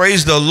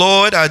 Praise the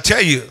Lord. I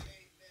tell you.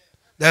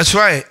 That's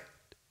right.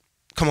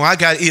 Come on, I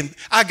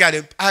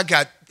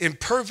got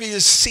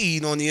impervious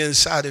seed on the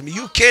inside of me.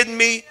 You kidding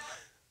me?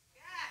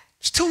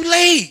 It's too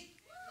late.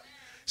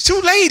 It's too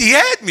late. He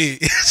had me.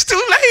 It's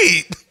too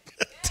late.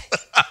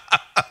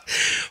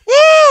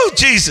 Woo,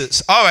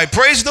 Jesus. All right,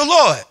 praise the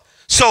Lord.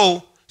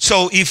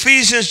 So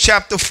Ephesians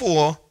chapter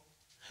 4,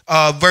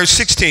 verse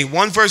 16,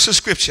 one verse of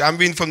scripture. I'm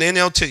reading from the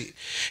NLT.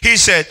 He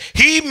said,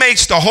 he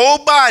makes the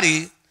whole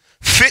body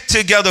fit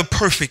together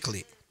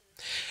perfectly.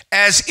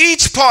 As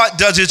each part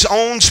does its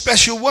own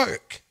special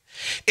work,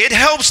 it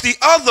helps the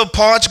other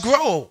parts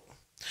grow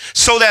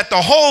so that the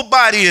whole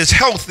body is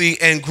healthy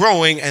and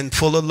growing and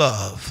full of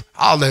love.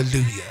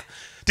 Hallelujah.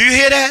 Do you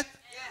hear that?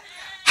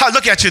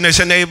 Look at your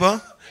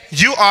neighbor.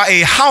 You are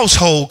a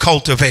household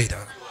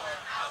cultivator.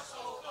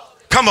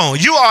 Come on.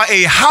 You are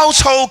a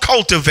household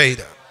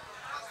cultivator.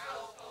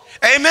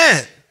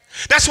 Amen.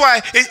 That's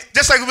why,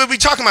 that's like we'll be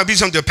talking about,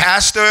 the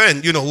pastor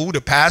and,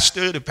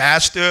 the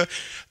pastor.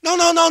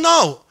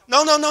 No.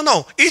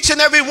 Each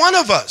and every one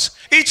of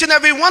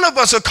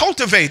us are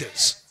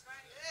cultivators.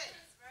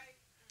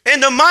 In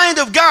the mind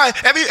of God,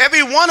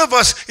 every one of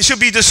us should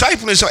be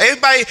discipling. So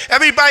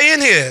everybody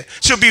in here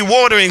should be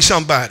watering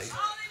somebody,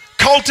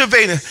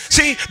 cultivating.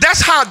 See,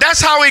 that's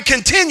how it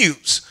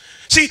continues.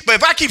 See, but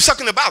if I keep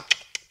sucking the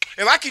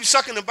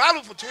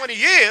bottle for 20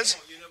 years,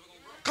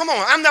 come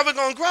on, I'm never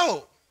going to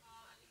grow.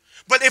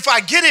 But if I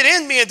get it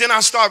in me and then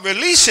I start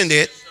releasing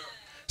it,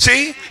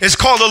 see, it's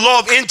called the law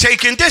of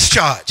intake and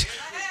discharge.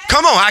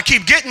 Come on, I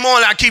keep getting more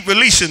and I keep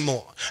releasing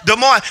more. The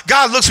more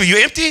God looks for you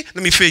empty,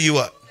 let me fill you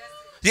up.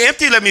 You're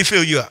empty, let me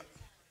fill you up.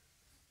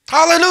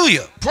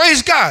 Hallelujah.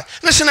 Praise God.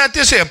 Listen at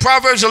this here.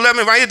 Proverbs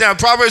 11, write it down.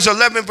 Proverbs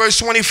 11, verse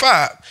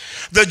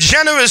 25. The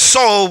generous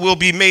soul will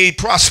be made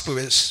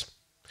prosperous,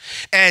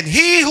 and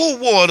he who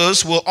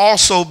waters will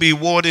also be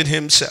watered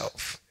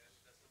himself.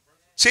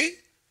 See,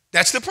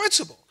 that's the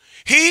principle.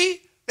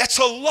 That's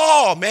a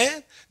law,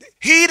 man.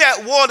 He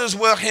that waters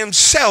will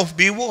himself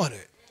be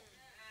watered.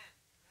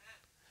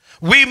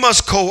 We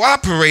must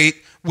cooperate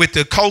with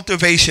the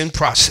cultivation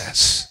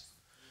process.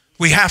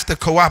 We have to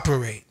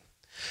cooperate.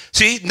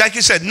 See, like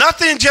you said,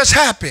 nothing just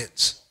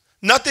happens.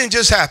 Nothing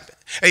just happens.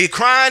 Hey,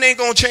 crying ain't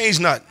going to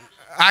change nothing.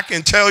 I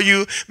can tell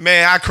you,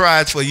 man, I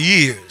cried for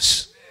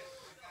years.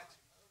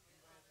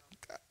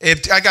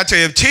 If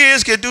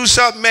tears could do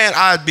something, man,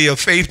 I'd be a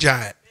faith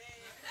giant.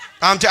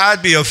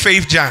 I'd be a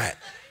faith giant.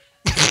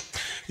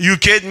 You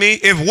kidding me?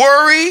 If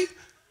worry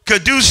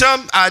could do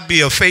something, I'd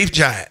be a faith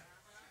giant.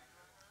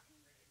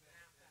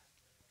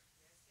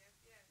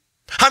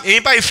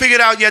 Anybody figured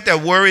out yet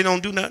that worry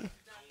don't do nothing?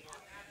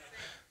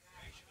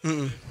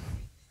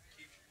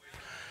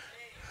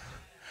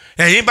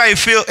 Anybody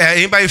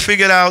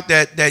figured out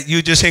that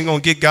you just ain't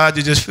gonna get God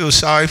to just feel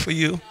sorry for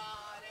you?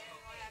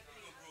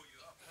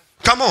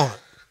 Come on.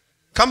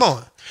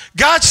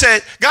 God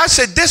said,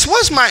 this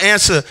was my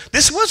answer.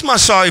 This was my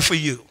sorry for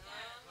you.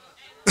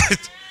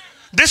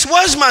 This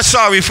was my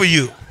sorry for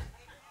you.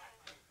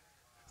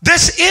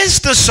 This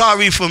is the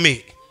sorry for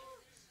me.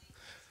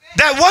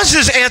 That was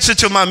his answer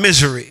to my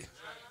misery.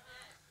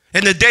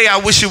 In the day I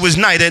wish it was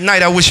night, at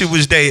night I wish it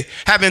was day,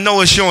 having no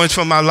assurance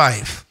for my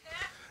life.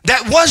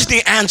 That was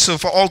the answer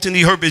for Aulton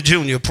Herbert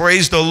Jr.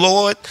 Praise the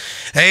Lord.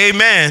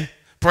 Amen.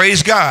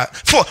 Praise God.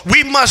 For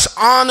we must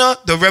honor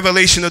the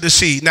revelation of the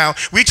seed. Now,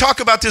 we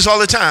talk about this all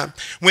the time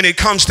when it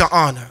comes to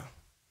honor.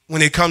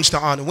 When it comes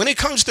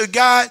to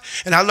God,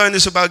 and I learned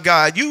this about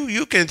God,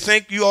 you can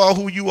think you are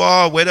who you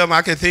are, whatever.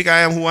 I can think I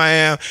am who I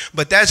am,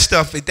 but that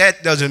stuff,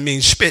 that doesn't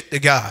mean spit to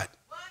God.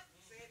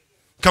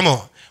 Come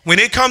on. When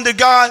it come to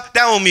God,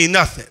 that don't mean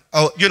nothing.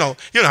 Oh, you know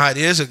how it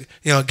is.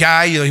 A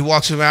guy, he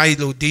walks around, he's a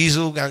little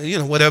diesel,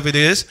 whatever it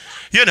is,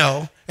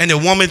 and the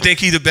woman think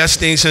he's the best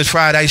thing since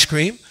fried ice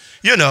cream,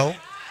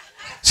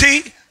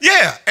 See,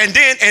 yeah, and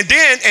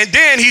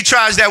then he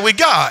tries that with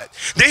God.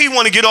 Then he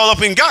want to get all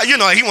up in God.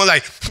 He want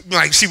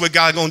like see what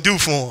God gonna do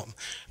for him.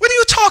 What are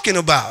you talking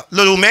about,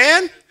 little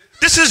man?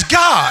 This is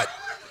God.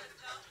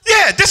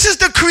 Yeah, this is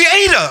the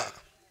Creator.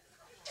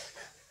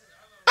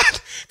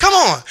 Come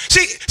on.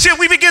 See,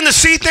 we begin to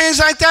see things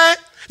like that.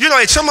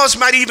 Some of us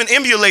might even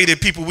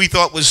emulated people we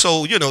thought was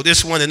so,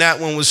 this one and that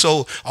one was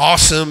so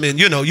awesome, and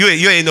you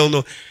ain't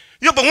no.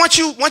 But once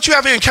you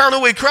have an encounter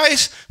with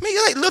Christ, man,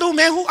 you're like, little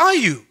man, who are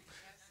you?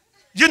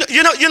 You know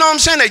what I'm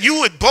saying? That you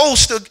would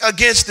boast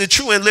against the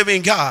true and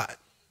living God.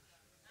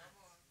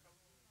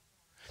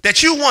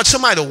 That you want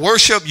somebody to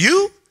worship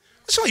you?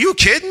 Are you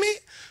kidding me?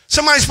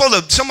 Somebody's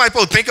supposed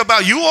to think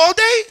about you all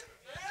day?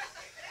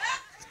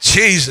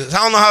 Jesus,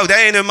 I don't know how that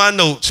ain't in my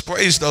notes.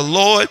 Praise the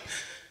Lord.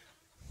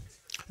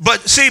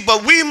 But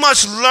we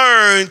must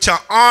learn to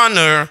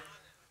honor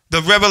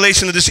the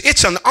revelation of this.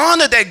 It's an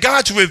honor that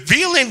God's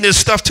revealing this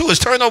stuff to us.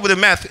 Turn over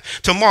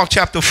to Mark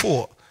chapter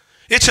 4.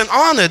 It's an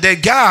honor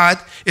that God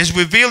is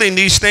revealing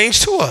these things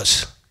to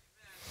us.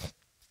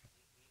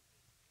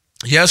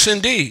 Yes,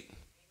 indeed.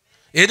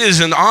 It is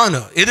an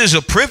honor. It is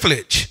a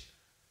privilege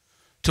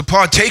to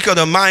partake of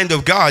the mind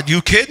of God.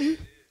 You kidding?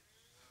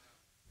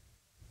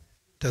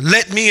 To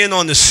let me in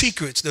on the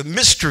secrets, the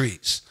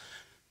mysteries.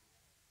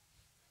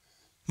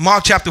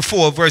 Mark chapter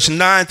 4, verse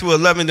 9 through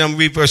 11, then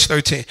read verse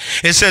 13.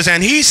 It says,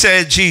 and he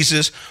said,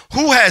 Jesus,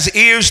 who has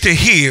ears to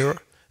hear,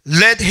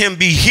 let him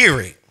be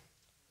hearing.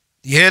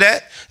 You hear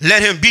that?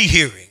 Let him be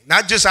hearing.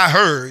 Not just I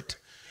heard.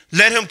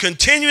 Let him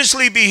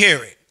continuously be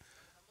hearing.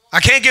 I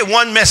can't get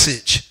one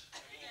message.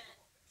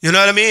 You know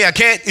what I mean? I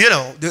can't,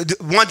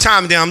 one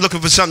time then I'm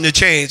looking for something to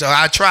change, or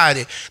I tried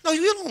it. No,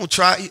 you don't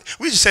try.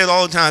 We just say it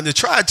all the time. The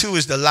try to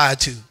is the lie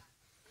to.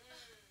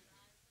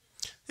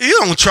 You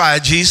don't try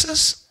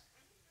Jesus.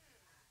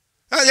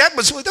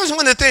 That's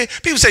one of the things.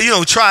 People say, you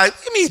don't try. What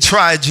do you mean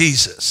try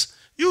Jesus?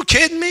 You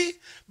kidding me?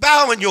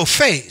 Bow in your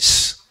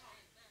face.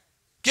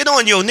 Get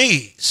on your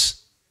knees.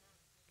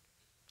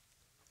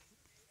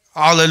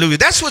 Hallelujah.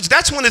 That's one of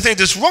the things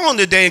that's wrong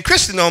today in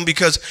Christendom,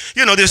 because,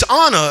 this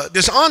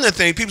honor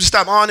thing, people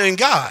stop honoring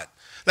God.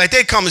 Like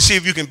they come and see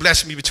if you can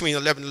bless me between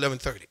 11 and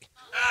 11:30.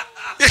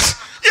 You know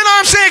what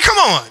I'm saying? Come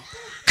on.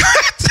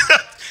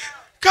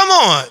 Come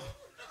on.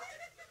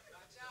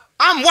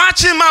 I'm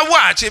watching my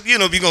watch. If you're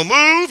going to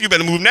move, you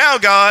better move now,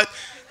 God,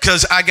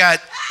 because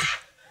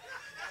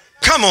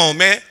come on,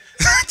 man.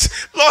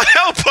 Lord,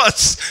 help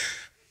us.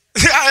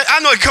 I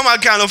know it come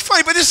out kind of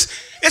funny, but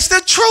it's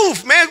the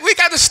truth, man. We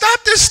got to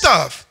stop this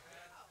stuff.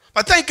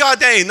 But thank God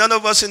there ain't none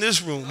of us in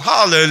this room.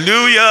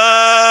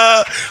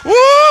 Hallelujah.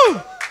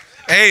 Woo.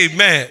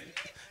 Amen.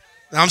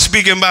 I'm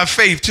speaking by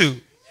faith too.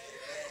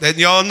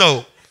 Letting y'all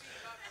know.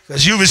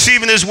 Because you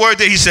receiving this word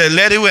that he said,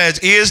 let who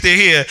has ears to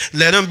hear,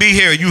 let him be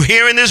hearing. You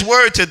hearing this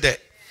word today.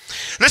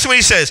 Listen what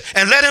he says.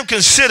 And let him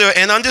consider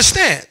and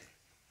understand.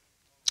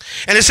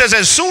 And it says,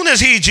 as soon as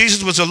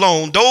Jesus was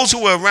alone, those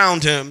who were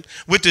around him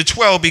with the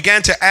 12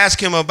 began to ask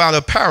him about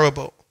a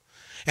parable.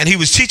 And he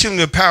was teaching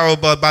the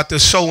parable about the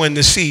sower and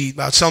the seed.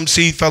 About some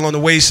seed fell on the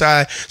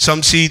wayside,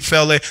 some seed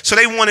fell there. So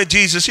they wanted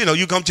Jesus,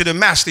 you come to the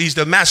master. He's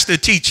the master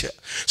teacher.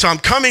 So I'm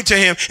coming to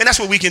him, and that's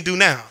what we can do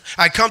now.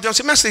 I come to him and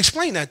say, Master,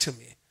 explain that to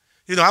me.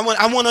 I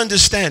want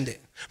understanding.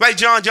 Right?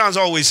 John's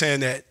always saying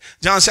that.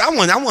 John said, I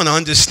want to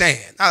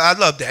understand. I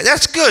love that.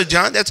 That's good,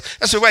 John.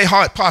 That's the right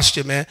heart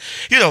posture, man.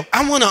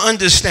 I want to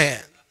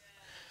understand.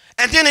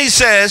 And then it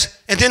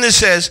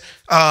says,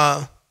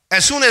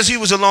 as soon as he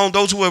was alone,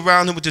 those who were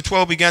around him with the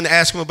 12 began to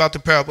ask him about the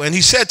parable. And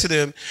he said to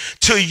them,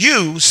 to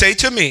you, say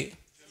to me,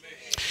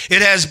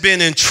 it has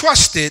been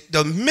entrusted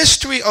the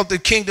mystery of the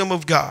kingdom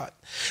of God.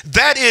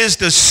 That is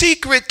the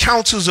secret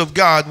counsels of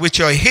God, which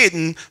are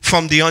hidden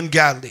from the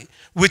ungodly,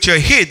 which are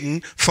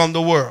hidden from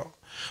the world.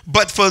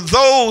 But for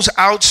those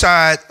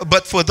outside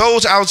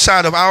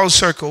of our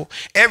circle,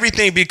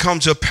 everything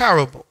becomes a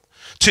parable.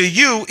 To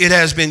you, it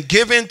has been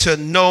given to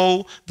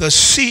know the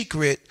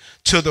secret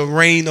to the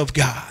reign of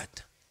God.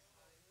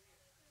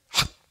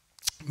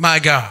 My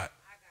God.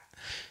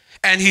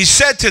 And he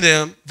said to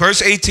them,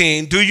 verse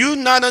 18, do you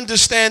not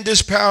understand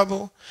this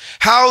parable?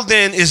 How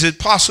then is it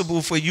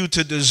possible for you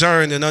to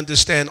discern and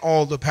understand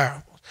all the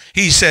parables?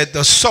 He said,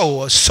 the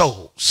sower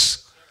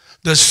sows.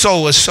 The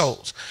sower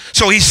sows.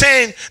 So he's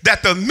saying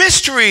that the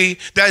mystery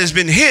that has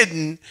been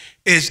hidden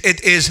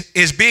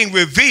is being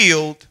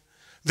revealed,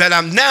 that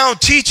I'm now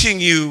teaching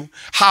you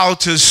how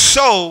to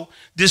sow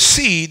the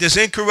seed, this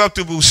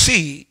incorruptible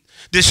seed,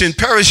 this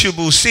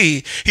imperishable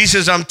seed. He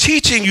says, I'm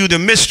teaching you the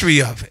mystery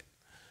of it.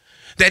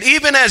 That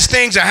even as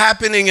things are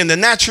happening in the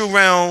natural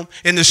realm,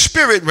 in the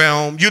spirit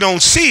realm, you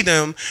don't see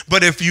them.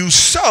 But if you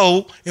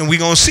sow, and we're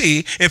going to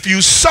see, if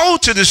you sow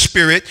to the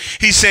spirit,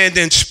 he's saying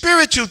then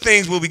spiritual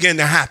things will begin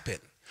to happen.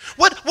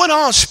 What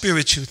are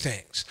spiritual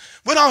things?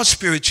 What are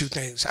spiritual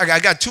things? I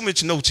got too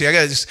much notes here. I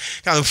got to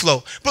just kind of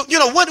flow. But,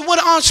 what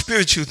are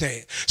spiritual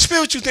things?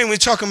 Spiritual things, we're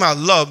talking about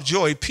love,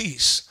 joy,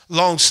 peace,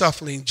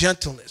 long-suffering,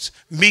 gentleness,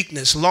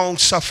 meekness,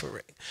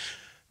 long-suffering.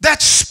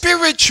 That's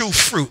spiritual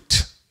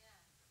fruit.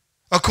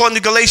 According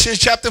to Galatians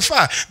chapter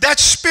 5.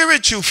 That's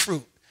spiritual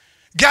fruit.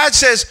 God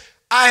says,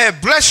 I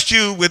have blessed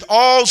you with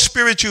all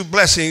spiritual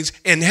blessings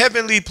in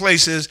heavenly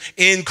places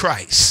in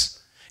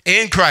Christ.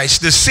 In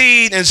Christ. The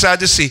seed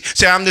inside the seed.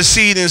 Say, I'm the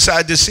seed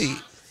inside the seed.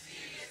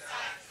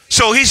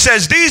 So he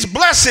says these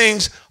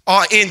blessings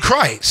are in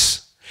Christ.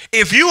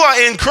 If you are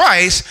in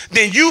Christ,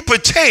 then you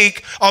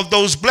partake of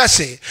those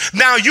blessings.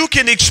 Now you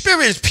can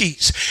experience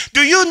peace. Do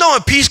you know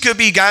a peace could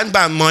be gotten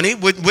by money?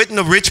 Wouldn't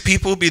the rich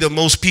people be the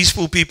most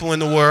peaceful people in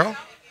the world?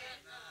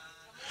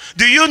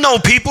 Do you know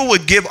people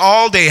would give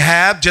all they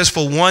have just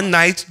for one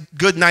night,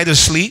 good night of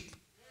sleep?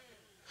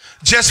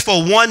 Just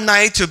for one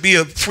night to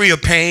be free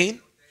of pain?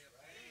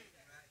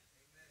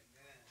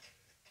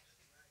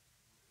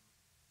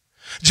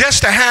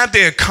 Just to have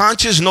their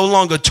conscience no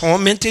longer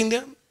tormenting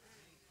them?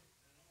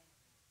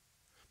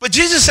 But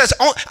Jesus says,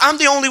 oh, I'm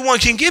the only one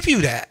who can give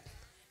you that.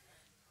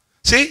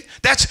 See,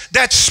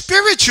 that's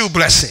spiritual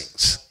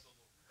blessings.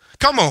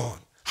 Come on.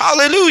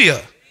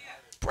 Hallelujah.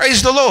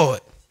 Praise the Lord.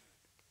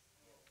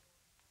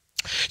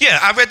 Yeah,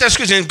 I read that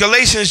scripture in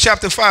Galatians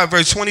chapter 5,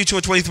 verse 22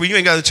 and 23. You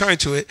ain't got to turn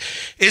to it.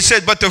 It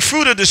said, but the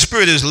fruit of the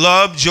Spirit is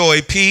love,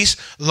 joy, peace,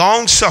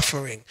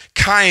 long-suffering,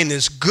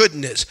 kindness,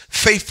 goodness,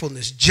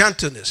 faithfulness,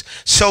 gentleness,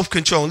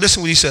 self-control. And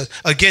listen what he says.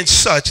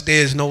 Against such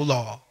there is no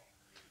law.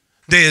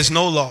 There is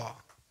no law.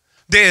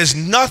 There is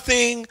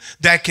nothing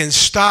that can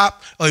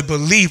stop a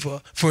believer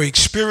from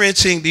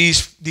experiencing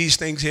these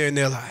things here in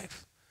their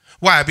life.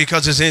 Why?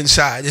 Because it's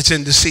inside. It's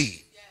in the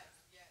seed.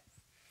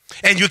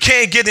 And you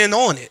can't get in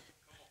on it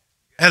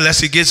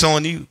unless it gets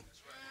on you.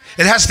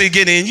 It has to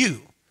get in you.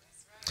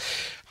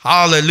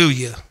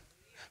 Hallelujah.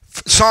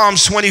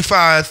 Psalms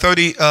 25,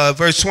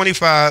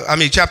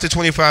 chapter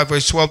 25,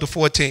 verse 12 to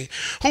 14.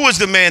 Who is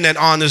the man that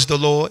honors the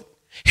Lord?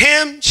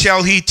 Him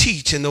shall he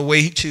teach in the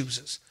way he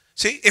chooses.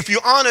 See, if you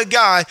honor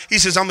God, he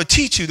says, I'm going to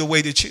teach you the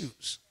way to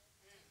choose.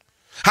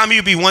 How many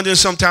of you be wondering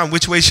sometimes,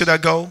 which way should I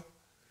go?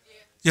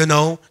 You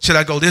know, should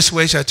I go this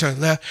way? Should I turn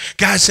left?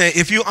 God said,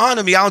 if you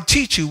honor me, I'll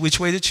teach you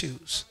which way to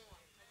choose.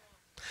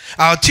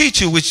 I'll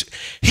teach you which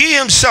he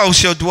himself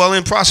shall dwell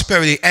in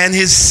prosperity, and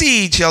his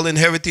seed shall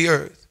inherit the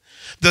earth.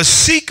 The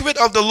secret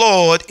of the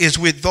Lord is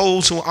with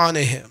those who honor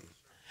him,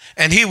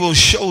 and he will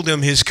show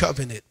them his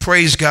covenant.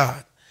 Praise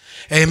God.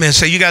 Amen.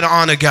 So you got to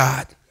honor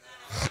God.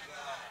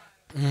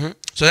 Mm-hmm.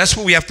 So that's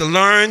what we have to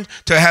learn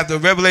to have the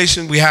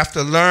revelation. We have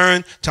to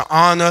learn to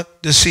honor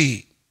the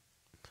seed.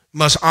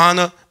 Must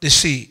honor the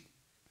seed.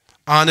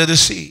 Honor the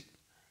seed.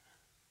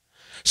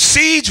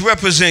 Seeds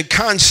represent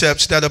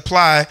concepts that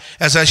apply,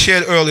 as I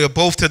shared earlier,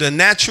 both to the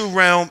natural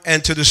realm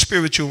and to the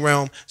spiritual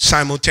realm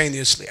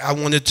simultaneously. I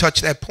want to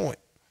touch that point.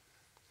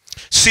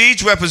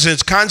 Seeds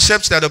represents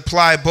concepts that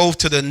apply both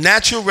to the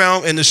natural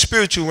realm and the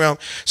spiritual realm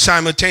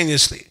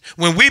simultaneously.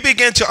 When we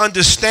begin to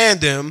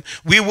understand them,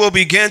 we will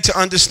begin to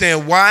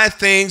understand why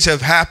things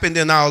have happened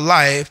in our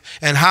life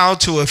and how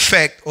to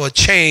affect or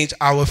change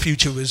our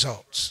future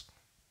results.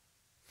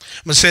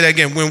 I'm going to say that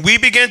again. When we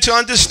begin to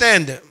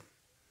understand them,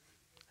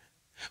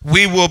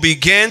 we will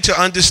begin to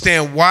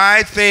understand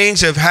why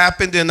things have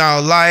happened in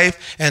our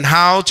life and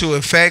how to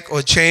affect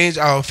or change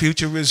our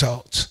future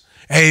results.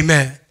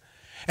 Amen.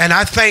 And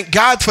I thank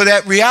God for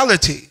that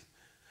reality.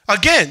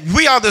 Again,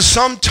 we are the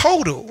sum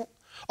total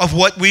of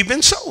what we've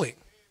been sowing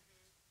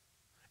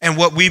and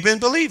what we've been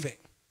believing.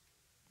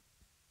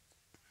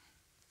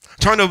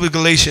 Turn over to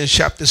Galatians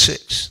chapter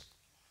 6.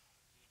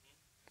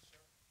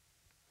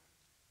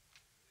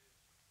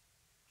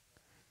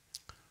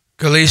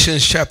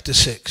 Galatians chapter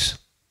 6.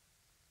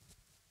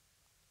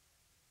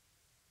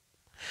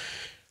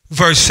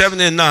 Verse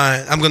 7 and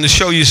 9. I'm going to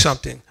show you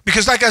something.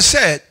 Because like I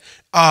said,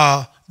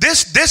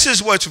 this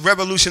is what's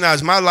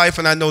revolutionized my life,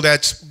 and I know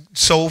that's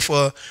so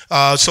for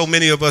so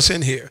many of us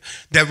in here.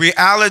 The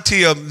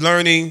reality of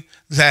learning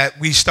that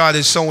we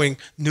started sowing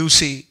new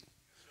seed.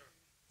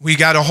 We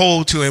got a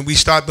hold to it, and we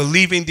start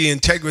believing the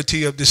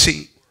integrity of the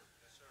seed.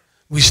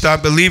 We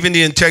start believing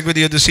the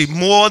integrity of the seed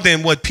more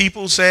than what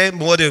people say,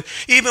 more than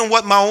even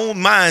what my own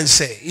mind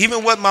say,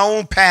 even what my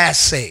own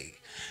past say.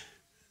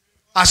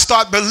 I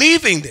start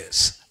believing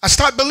this. I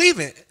start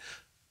believing it.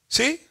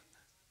 See?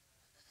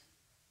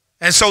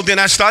 And so then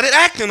I started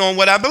acting on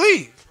what I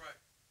believe.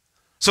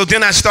 So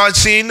then I start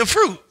seeing the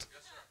fruit.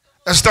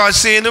 I start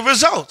seeing the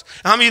results.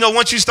 I mean, you know,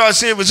 once you start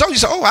seeing results, you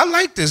say, oh, I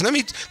like this. Let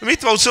me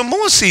throw some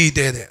more seed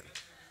there then.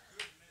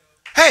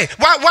 Hey,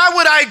 why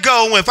would I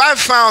go if I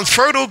found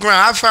fertile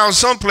ground, I found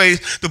some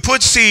place to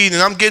put seed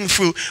and I'm getting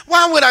fruit?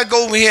 Why would I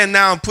go over here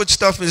now and put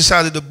stuff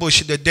inside of the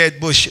bush, the dead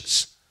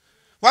bushes?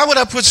 Why would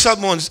I put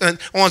something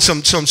on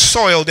some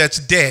soil that's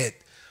dead?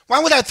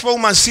 Why would I throw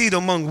my seed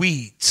among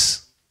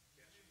weeds?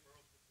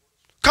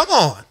 Come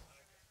on.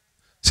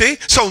 See?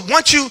 So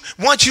once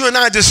you and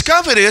I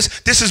discover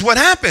this is what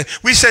happened.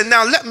 We said,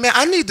 now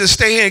I need to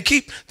stay here and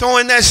keep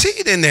throwing that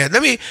seed in there.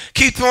 Let me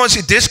keep throwing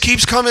seed. This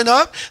keeps coming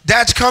up.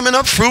 That's coming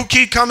up. Fruit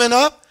keep coming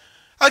up.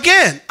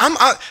 Again,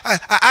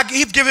 I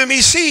keep giving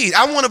me seed.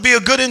 I want to be a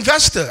good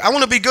investor. I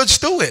want to be a good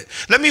steward.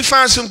 Let me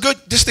find some good,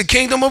 this is the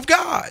kingdom of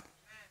God.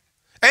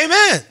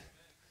 Amen.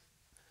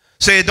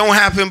 Say it don't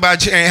happen by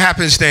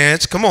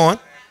happenstance. Come on.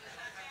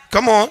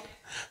 Come on.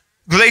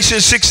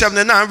 Galatians 6, 7,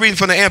 and 9. I'm reading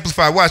from the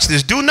Amplified. Watch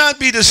this. Do not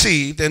be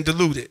deceived and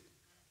deluded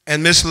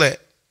and misled.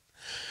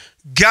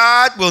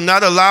 God will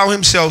not allow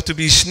himself to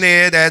be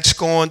snared at,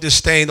 scorned,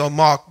 disdained, or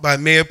mocked by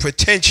mere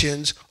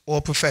pretensions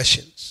or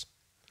professions,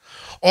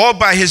 or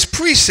by his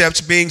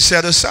precepts being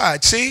set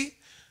aside. See,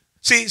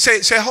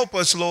 say, help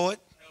us, Lord.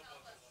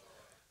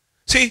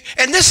 See,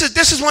 and this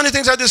is one of the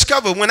things I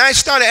discovered. When I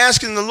started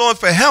asking the Lord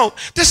for help,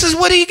 this is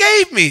what he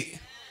gave me.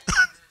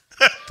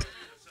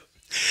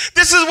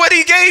 This is what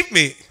he gave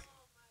me.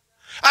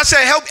 I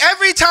said, help.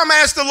 Every time I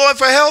ask the Lord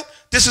for help,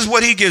 this is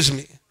what he gives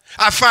me.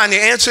 I find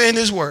the answer in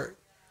his word.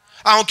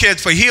 I don't care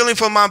for healing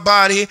for my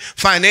body,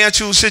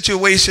 financial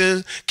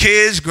situations,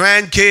 kids,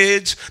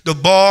 grandkids, the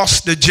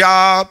boss, the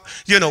job,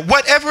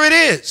 whatever it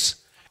is.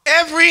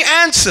 Every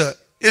answer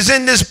is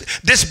in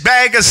this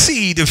bag of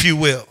seed, if you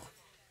will.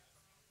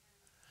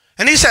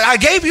 And he said, I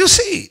gave you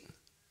seed.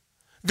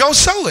 Go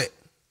sow it.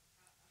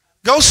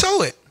 Go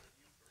sow it.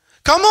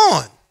 Come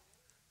on.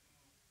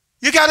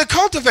 You got to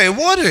cultivate,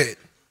 water it.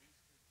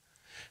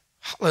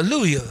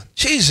 Hallelujah.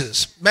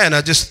 Jesus. Man,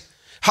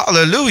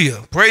 hallelujah.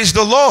 Praise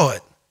the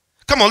Lord.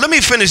 Come on, let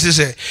me finish this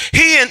here.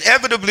 He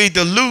inevitably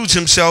deludes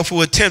himself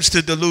who attempts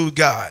to delude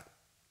God.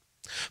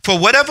 For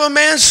whatever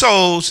man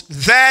sows,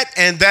 that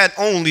and that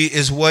only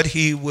is what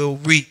he will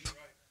reap.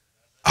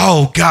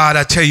 Oh, God,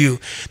 I tell you,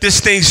 this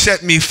thing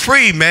set me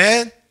free,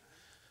 man.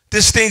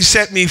 This thing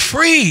set me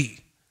free.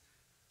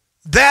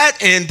 That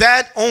and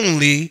that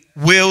only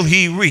will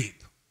he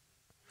reap.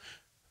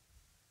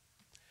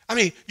 I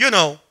mean,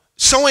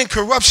 sowing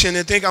corruption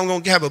and think I'm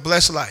going to have a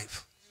blessed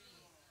life.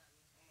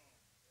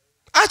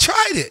 I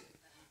tried it.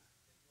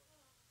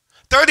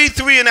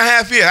 33 and a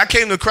half years. I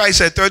came to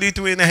Christ at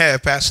 33 and a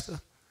half, Pastor.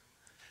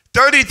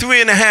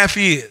 33 and a half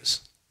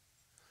years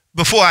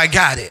before I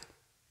got it.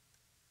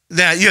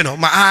 Now,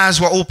 my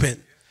eyes were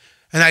open.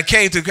 And I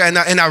came to God,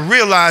 and I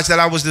realized that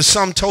I was the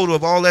sum total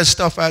of all that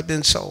stuff I'd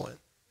been sowing.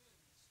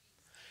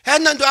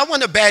 Had nothing to do. I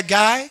wasn't a bad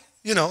guy.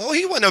 He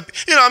wasn't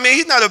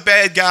he's not a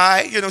bad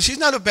guy. She's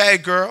not a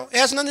bad girl. It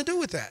has nothing to do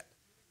with that.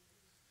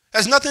 It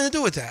has nothing to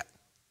do with that.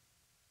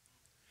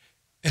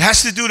 It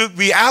has to do with the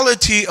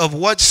reality of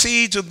what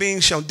seeds are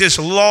being sown. This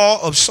law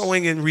of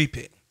sowing and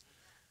reaping.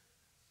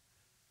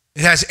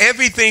 It has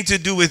everything to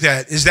do with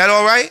that. Is that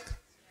all right?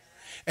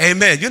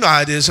 Amen. You know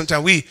how it is.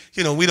 Sometimes we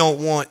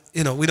don't want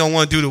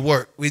to do the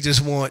work. We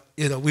just want,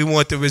 we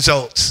want the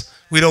results.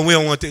 We don't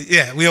want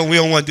to, we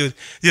don't want to,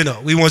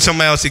 we want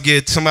somebody else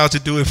to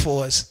do it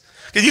for us.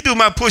 Can you do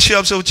my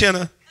push-ups,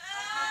 Uchenna?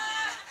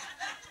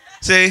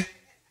 See?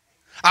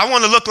 I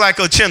want to look like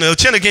Uchenna.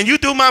 Uchenna, can you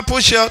do my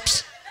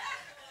push-ups?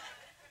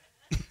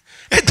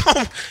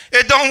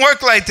 It don't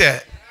work like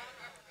that.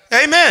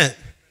 Amen.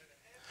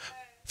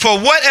 For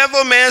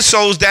whatever man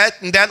sows,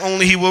 that and that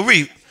only he will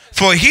reap.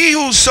 For he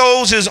who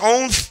sows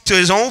to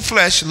his own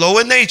flesh,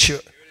 lower nature,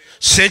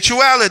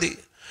 sensuality,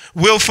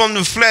 will from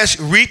the flesh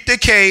reap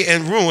decay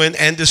and ruin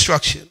and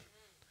destruction.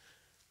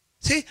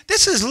 See,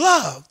 this is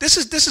love. This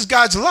is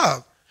God's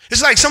love.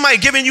 It's like somebody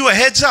giving you a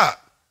heads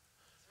up.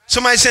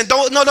 Somebody saying,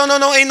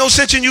 no, ain't no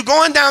sense in you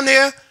going down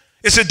there.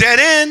 It's a dead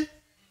end.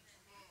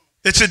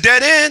 It's a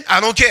dead end. I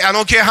don't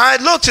care how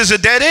it looks. It's a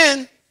dead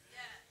end.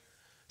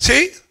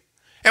 See?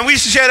 And we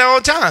used to share that all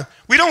the time.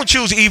 We don't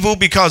choose evil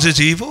because it's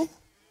evil.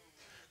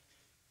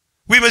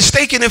 We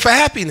mistaken it for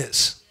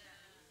happiness.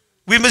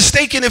 We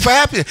mistaken it for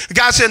happiness.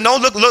 God said, no,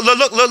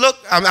 look.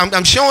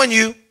 I'm showing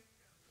you.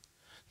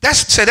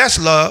 That's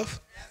love.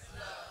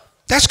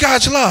 That's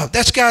God's love.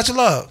 That's God's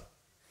love.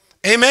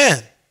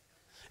 Amen.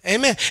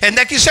 Amen. And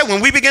like you said,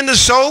 when we begin to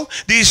sow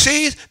these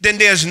seeds, then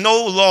there's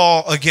no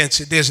law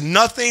against it. There's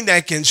nothing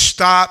that can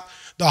stop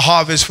the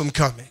harvest from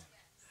coming.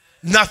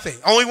 Nothing.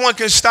 Only one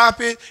can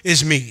stop it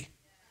is me.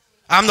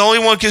 I'm the only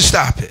one can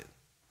stop it.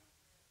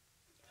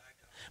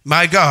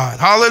 My God.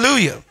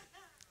 Hallelujah.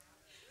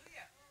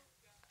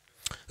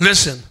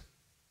 Listen.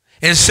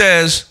 It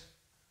says,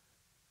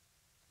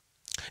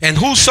 and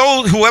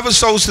whoever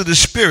sows to the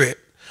Spirit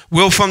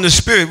will from the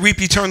Spirit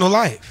reap eternal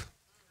life.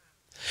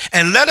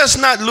 And let us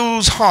not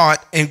lose heart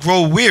and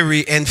grow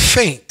weary and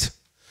faint.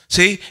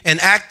 See, and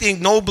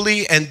acting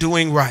nobly and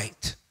doing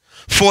right.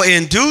 For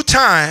in due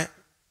time,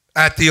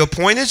 at the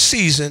appointed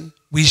season,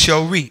 we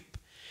shall reap,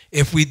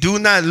 if we do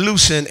not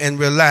loosen and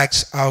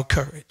relax our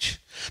courage.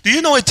 Do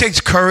you know it takes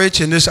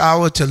courage in this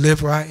hour to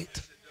live right?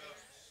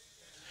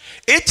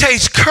 It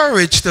takes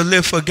courage to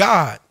live for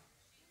God.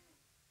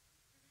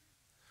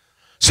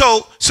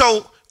 So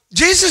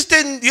Jesus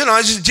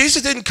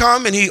didn't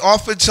come and he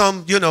offered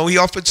some, little,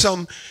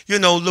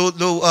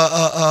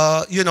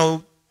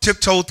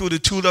 tiptoe through the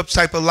tulips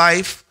type of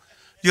life.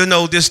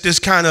 This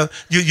kind of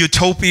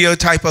utopia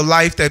type of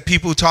life that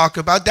people talk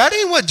about. That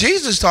ain't what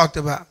Jesus talked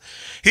about.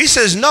 He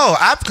says, no,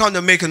 I've come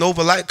to make an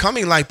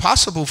overcoming life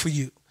possible for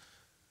you.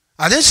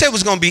 I didn't say it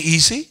was going to be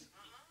easy.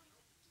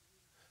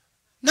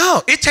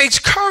 No, it takes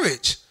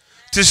courage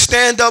to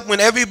stand up when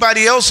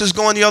everybody else is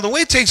going the other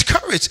way. It takes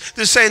courage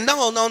to say,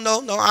 no,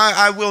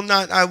 I will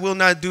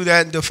not do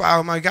that and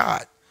defile my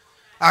God.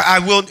 I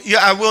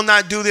will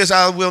not do this,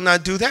 I will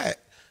not do that.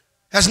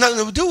 Has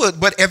nothing to do with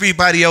what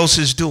everybody else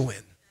is doing.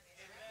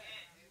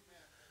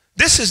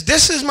 This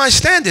is my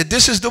standard.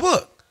 This is the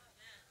book.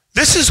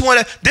 This is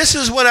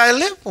what I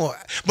live for.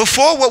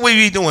 Before, what were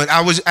we doing?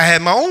 I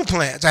had my own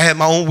plans. I had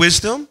my own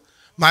wisdom,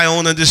 my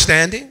own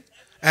understanding,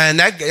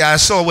 and I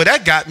saw where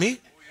that got me.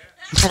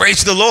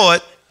 Praise the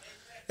Lord.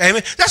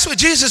 Amen. That's what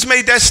Jesus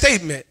made that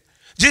statement.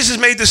 Jesus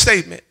made the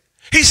statement.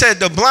 He said,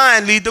 the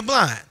blind lead the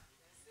blind.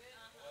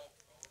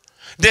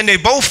 Then they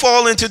both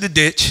fall into the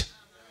ditch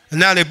And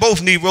now they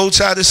both need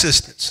roadside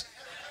assistance.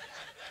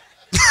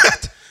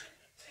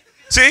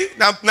 See,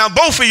 now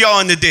both of y'all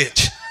in the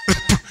ditch.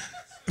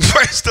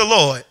 Praise the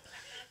Lord.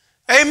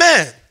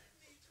 Amen.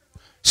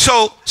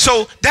 So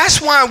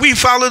that's why we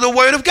follow the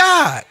word of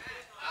God.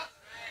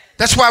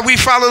 That's why we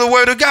follow the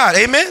word of God.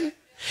 Amen.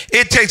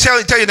 It takes, tell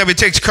you that it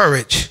takes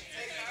courage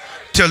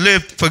to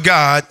live for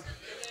God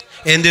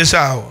in this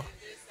hour.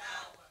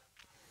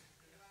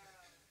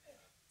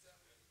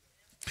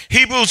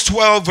 Hebrews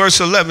 12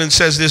 verse 11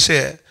 says this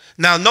here.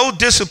 Now no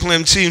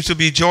discipline seems to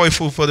be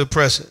joyful for the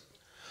present,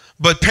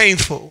 but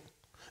painful.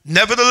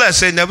 Nevertheless,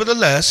 say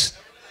nevertheless,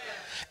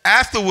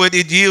 afterward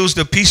it yields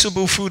the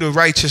peaceable fruit of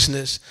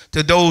righteousness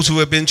to those who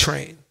have been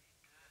trained.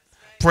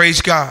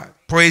 Praise God.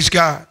 Praise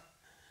God.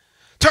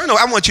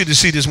 I want you to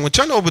see this one.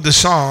 Turn over the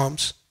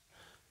Psalms.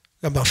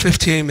 Got about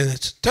 15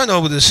 minutes. Turn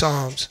over the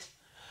Psalms.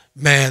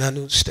 Man, I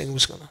knew this thing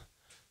was going to.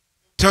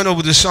 Turn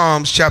over to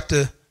Psalms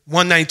chapter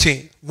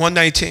 119.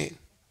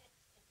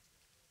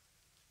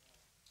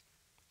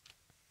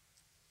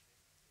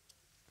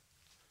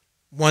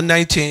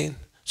 119.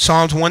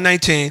 Psalms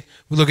 119.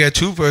 We'll look at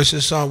two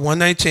verses. Psalm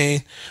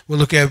 119. We'll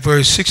look at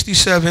verse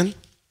 67.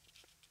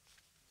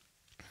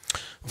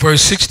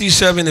 Verse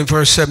 67 and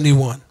verse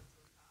 71.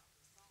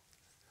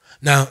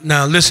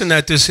 Now listen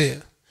at this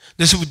here.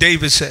 This is what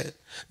David said.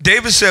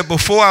 David said,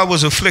 before I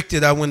was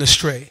afflicted, I went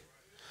astray.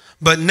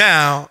 But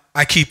now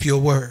I keep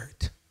your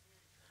word.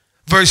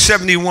 Verse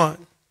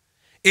 71.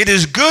 It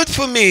is good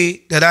for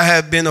me that I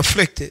have been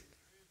afflicted,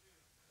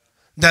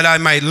 that I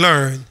might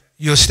learn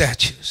your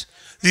statutes.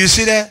 Do you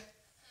see that?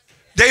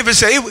 David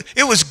said,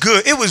 it was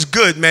good. It was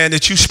good, man,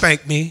 that you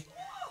spanked me.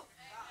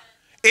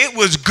 It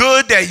was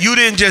good that you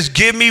didn't just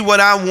give me what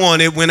I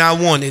wanted when I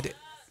wanted it.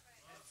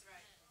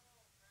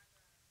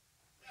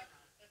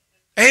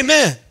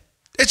 Amen.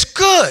 It's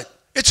good.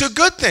 It's a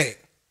good thing.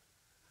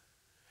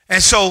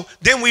 And so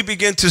then we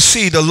begin to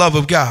see the love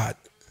of God.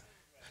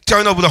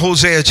 Turn over to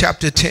Hosea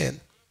chapter 10.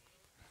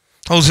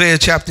 Hosea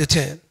chapter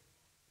 10.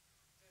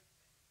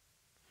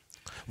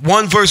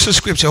 One verse of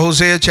scripture,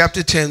 Hosea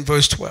chapter 10,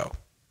 verse 12.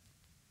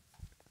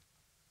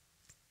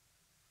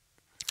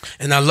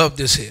 And I love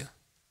this here.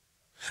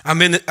 I'm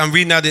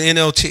reading out the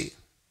NLT.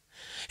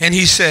 And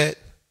he said,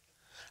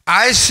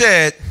 I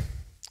said,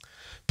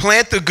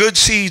 plant the good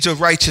seeds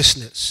of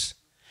righteousness,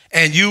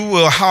 and you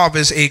will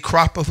harvest a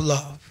crop of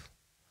love.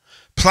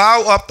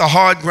 Plow up the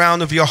hard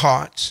ground of your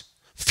hearts.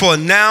 For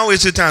now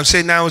is the time.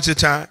 Say, now is the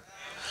time.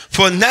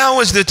 For now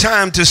is the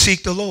time to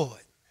seek the Lord.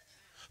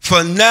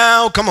 For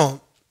now, come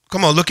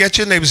on, look at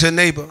your neighbor. Say,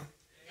 neighbor,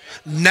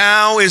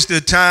 now is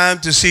the time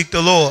to seek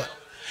the Lord.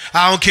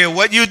 I don't care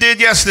what you did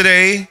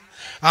yesterday.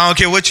 I don't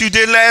care what you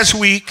did last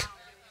week.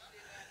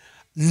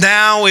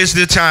 Now is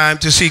the time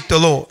to seek the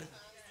Lord.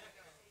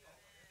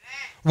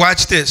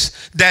 Watch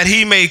this. That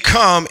he may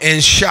come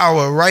and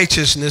shower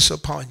righteousness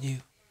upon you.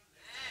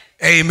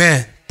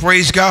 Amen.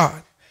 Praise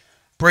God.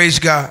 Praise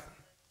God.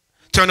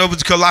 Turn over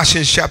to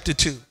Colossians chapter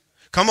 2.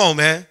 Come on,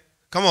 man.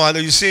 Come on. I know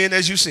you're seeing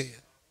as you see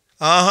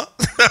it.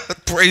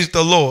 Praise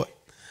the Lord.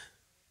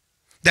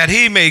 That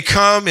he may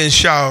come and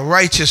shower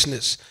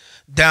righteousness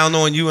down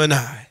on you and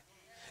I.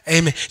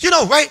 Amen. You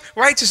know,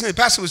 righteousness,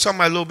 Pastor was talking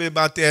about a little bit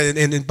about that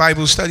in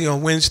Bible study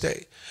on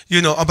Wednesday,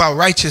 about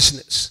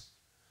righteousness,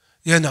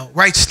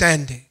 right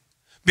standing,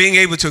 being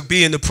able to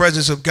be in the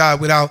presence of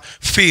God without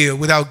fear,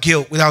 without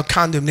guilt, without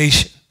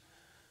condemnation.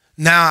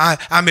 Now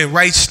I'm in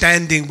right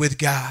standing with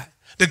God.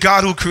 The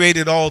God who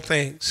created all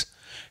things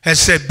has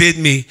said, bid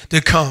me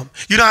to come.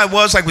 You know how it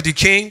was like with the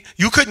king?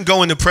 You couldn't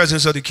go in the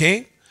presence of the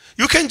king.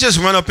 You couldn't just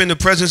run up in the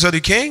presence of the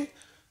king.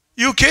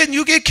 You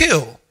get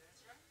killed.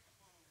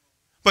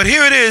 But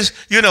here it is,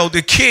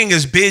 the king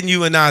is bidding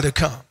you and I to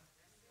come.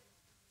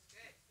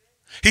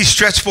 He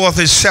stretched forth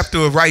his scepter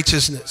of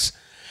righteousness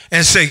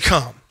and say,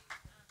 come.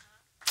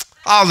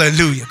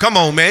 Hallelujah. Come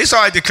on, man. It's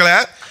all right to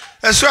clap.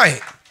 That's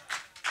right.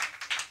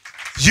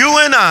 You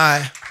and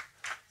I,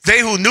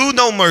 they who knew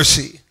no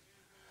mercy,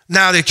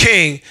 now the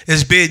king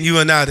is bidding you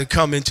and I to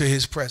come into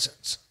his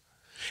presence.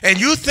 And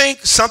you think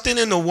something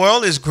in the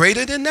world is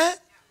greater than that?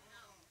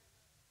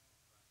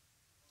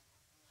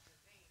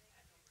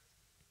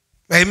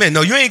 Amen.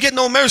 No, you ain't getting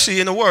no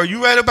mercy in the world.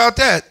 You right about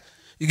that.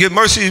 You get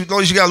mercy as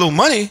long as you got a little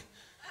money.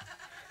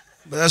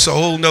 But that's a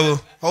whole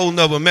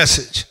nother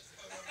message.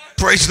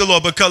 Praise the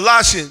Lord. But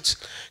Colossians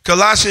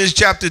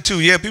chapter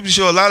 2. Yeah, people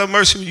show a lot of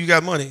mercy when you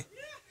got money.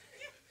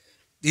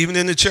 Even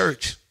in the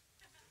church.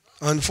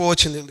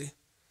 Unfortunately.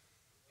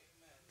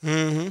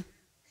 I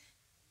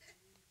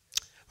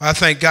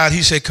thank God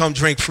he said, come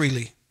drink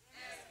freely.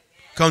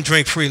 Come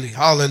drink freely.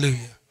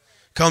 Hallelujah.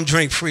 Come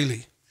drink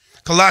freely.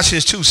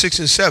 Colossians 2, 6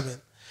 and 7.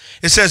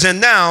 It says, and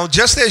now,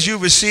 just as you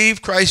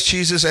received Christ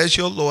Jesus as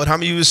your Lord. How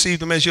many of you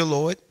received him as your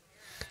Lord?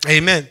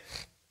 Amen.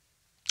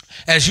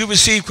 As you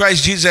receive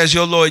Christ Jesus as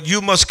your Lord,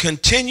 you must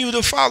continue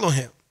to follow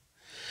him.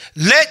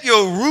 Let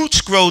your roots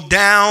grow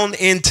down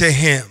into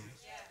him.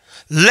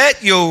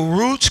 Let your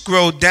roots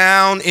grow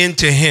down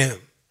into him.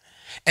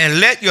 And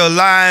let your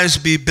lives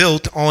be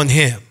built on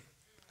him.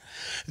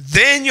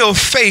 Then your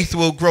faith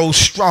will grow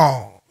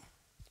strong.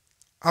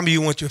 How many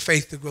of you want your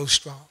faith to grow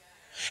strong?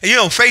 And you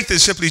know, faith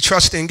is simply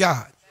trusting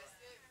God.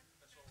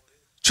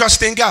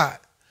 Trusting God.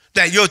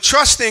 That your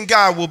trust in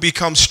God will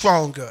become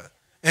stronger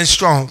and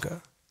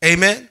stronger.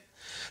 Amen.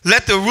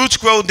 Let the roots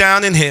grow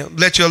down in him.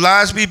 Let your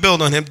lives be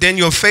built on him. Then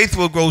your faith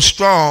will grow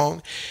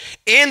strong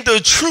in the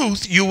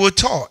truth you were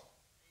taught.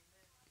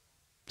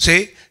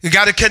 See, you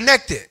got to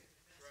connect it.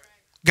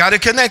 Got to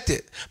connect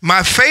it.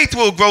 My faith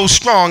will grow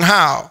strong.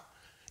 How?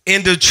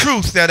 In the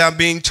truth that I'm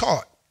being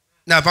taught.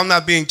 Now, if I'm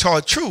not being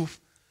taught truth,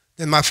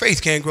 then my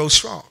faith can't grow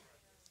strong.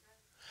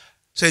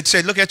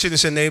 Say, look at you and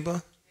say,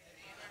 neighbor,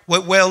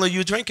 what well are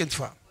you drinking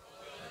from?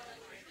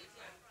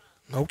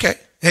 Okay.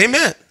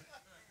 Amen.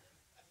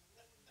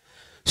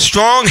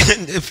 Strong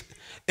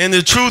in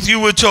the truth you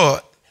were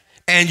taught,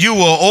 and you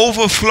will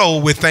overflow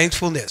with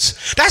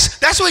thankfulness.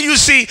 That's what you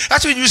see.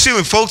 That's what you see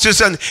when folks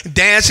just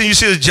dancing. You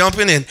see us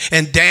jumping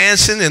and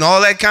dancing and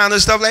all that kind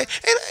of stuff. Like,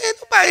 ain't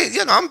nobody,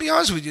 I'm gonna be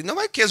honest with you.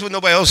 Nobody cares what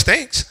nobody else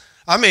thinks.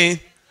 I mean,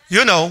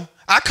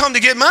 I come to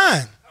get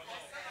mine.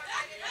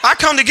 I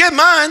come to get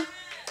mine.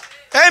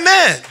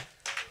 Amen.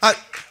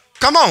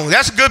 Come on,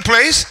 that's a good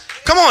place.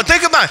 Come on,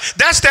 think about it.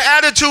 That's the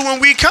attitude when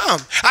we come.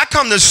 I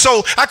come to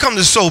sow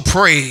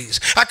praise.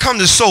 I come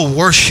to sow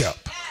worship.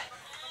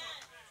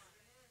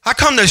 I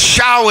come to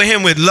shower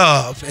him with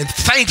love and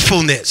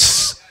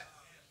thankfulness.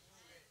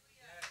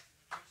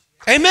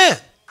 Amen.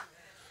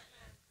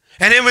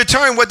 And in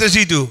return, what does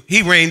he do?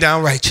 He rained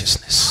down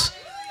righteousness.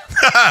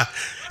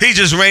 He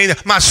just rained.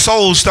 My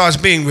soul starts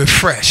being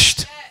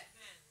refreshed.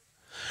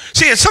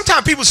 See, and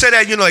sometimes people say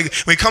that, like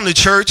when they come to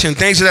church and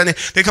things like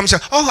that, they come and say,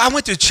 oh, I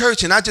went to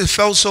church and I just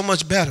felt so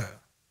much better.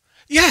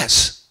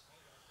 Yes.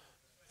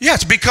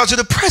 Yes, because of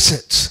the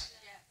presence.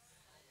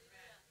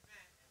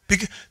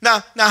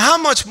 Now, how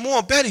much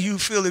more better you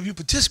feel if you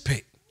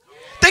participate?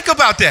 Think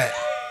about that.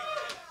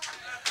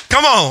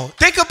 Come on,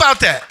 think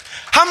about that.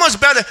 How much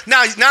better?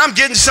 Now I'm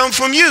getting some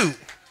from you.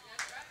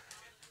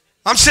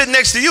 I'm sitting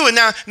next to you, and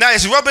now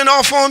it's rubbing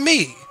off on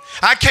me.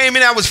 I came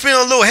in, I was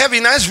feeling a little heavy.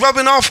 Now it's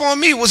rubbing off on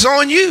me. It was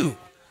on you.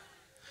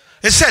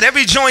 It said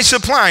every joint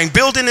supplying,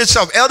 building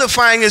itself,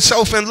 edifying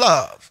itself in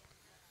love.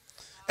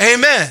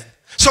 Amen.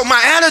 So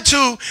my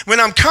attitude when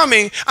I'm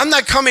coming, I'm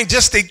not coming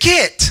just to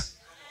get.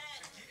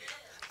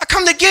 I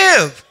come to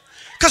give.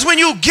 Because when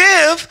you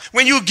give,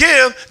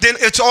 then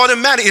it's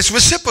automatic. It's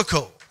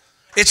reciprocal.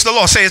 It's the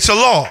law. Say it's a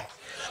law.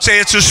 Say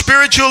it's a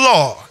spiritual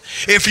law.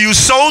 If you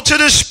sow to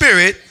the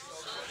spirit,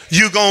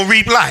 you're going to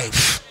reap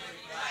life.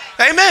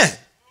 Amen.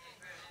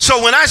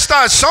 So when I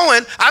start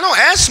sowing, I don't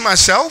ask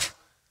myself.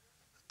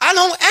 I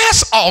don't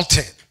ask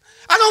Aulton.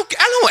 I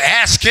don't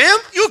ask him.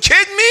 You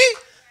kidding me?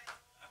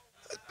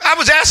 I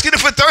was asking him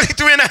for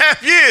 33 and a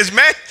half years,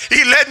 man.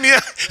 He let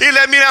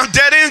me down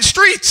dead end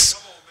streets.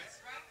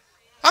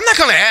 I'm not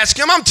going to ask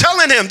him. I'm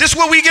telling him, this is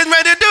what we getting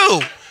ready to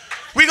do.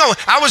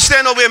 I was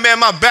standing over here, man,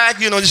 my back,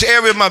 this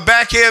area of my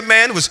back here,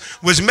 man,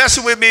 was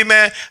messing with me,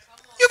 man.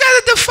 You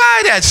got to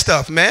defy that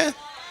stuff, man.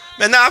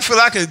 Man, now I feel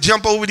like I can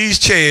jump over these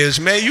chairs,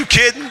 man. You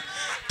kidding?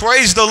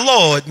 Praise the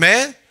Lord,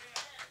 man.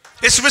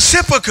 It's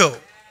reciprocal.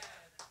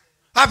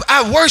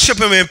 I worship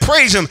him and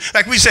praise him.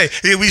 Like we say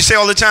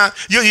all the time,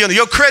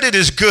 your credit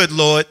is good,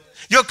 Lord.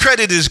 Your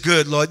credit is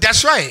good, Lord.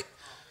 That's right.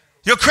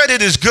 Your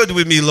credit is good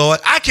with me, Lord.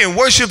 I can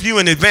worship you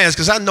in advance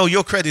because I know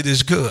your credit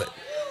is good.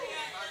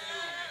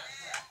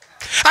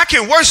 I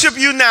can worship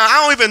you now.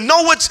 I don't even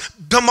know what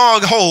tomorrow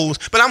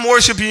holds, but I'm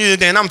worshiping you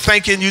today and I'm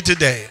thanking you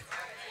today.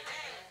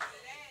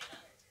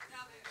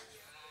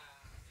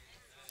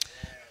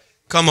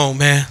 Come on,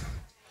 man.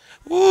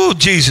 Ooh,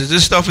 Jesus,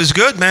 this stuff is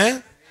good,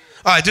 man.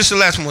 All right, this is the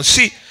last one.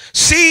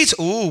 Seeds,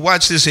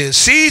 watch this here.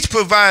 Seeds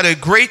provide a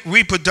great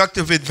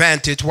reproductive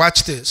advantage.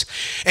 Watch this.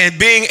 And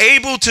being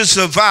able to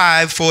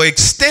survive for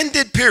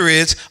extended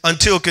periods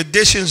until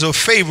conditions are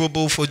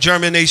favorable for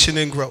germination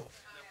and growth.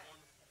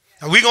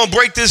 Now, we're going to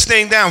break this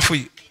thing down for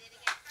you.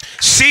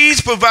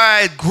 Seeds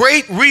provide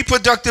great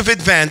reproductive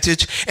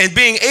advantage and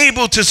being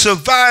able to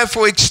survive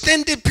for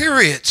extended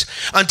periods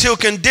until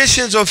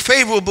conditions are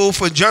favorable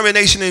for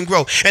germination and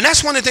growth. And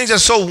that's one of the things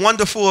that's so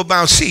wonderful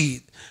about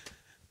seed.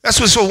 That's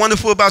what's so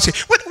wonderful about seed.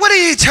 What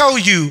did he tell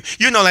you?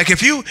 Like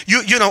if you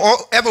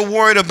ever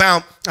worried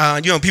about,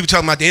 people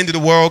talking about the end of the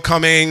world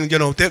coming,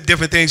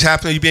 different things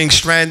happening, you being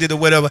stranded or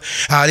whatever.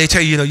 They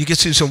tell you, you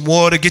get you some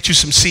water, get you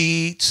some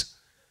seeds.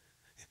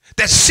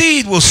 That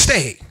seed will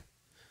stay.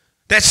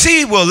 That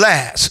seed will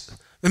last.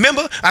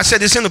 Remember, I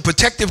said it's in a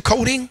protective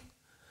coating.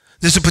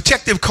 There's a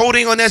protective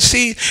coating on that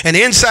seed, and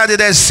the inside of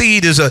that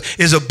seed is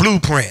a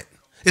blueprint.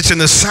 It's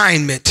an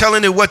assignment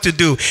telling it what to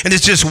do, and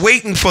it's just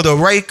waiting for the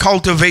right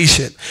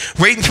cultivation,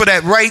 waiting for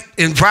that right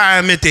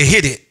environment to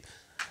hit it.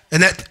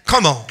 And that,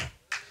 come on.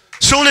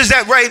 Soon as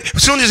it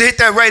hit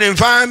that right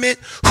environment,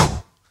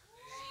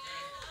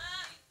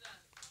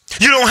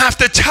 you don't have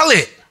to tell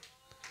it.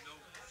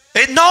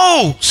 It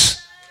knows.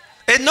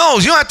 It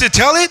knows. You don't have to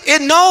tell it.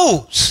 It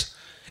knows.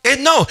 It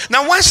knows.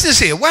 Now watch this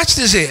here. Watch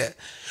this here.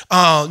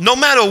 No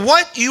matter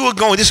what you are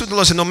going, this is what the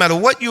Lord said, no matter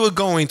what you are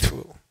going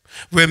through,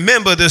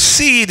 Remember, the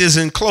seed is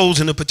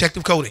enclosed in a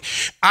protective coating.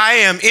 I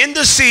am in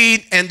the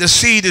seed and the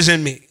seed is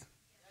in me.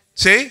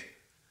 See?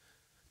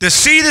 The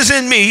seed is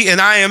in me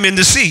and I am in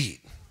the seed.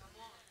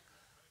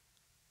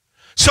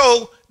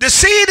 So the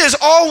seed is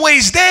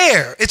always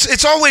there.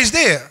 It's always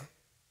there.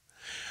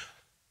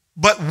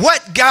 But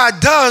what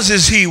God does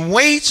is he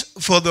waits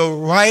for the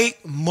right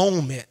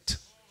moment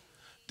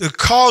to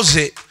cause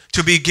it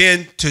to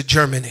begin to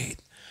germinate,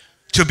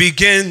 to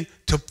begin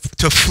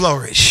to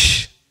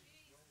flourish.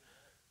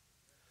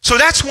 So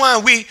that's why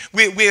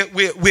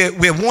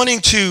we're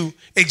wanting to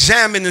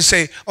examine and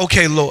say,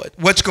 okay, Lord,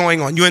 what's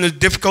going on? You're in a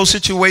difficult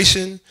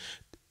situation?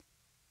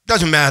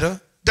 Doesn't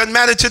matter. Doesn't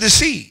matter to the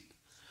seed.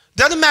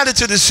 Doesn't matter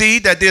to the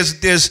seed that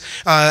there's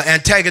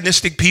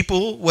antagonistic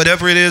people,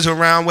 whatever it is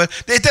around.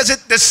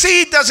 The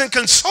seed doesn't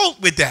consult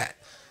with that.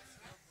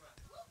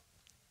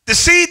 The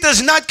seed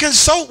does not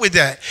consult with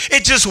that.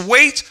 It just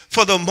waits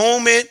for the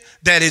moment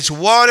that it's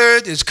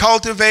watered, it's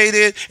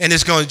cultivated, and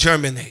it's going to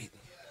germinate.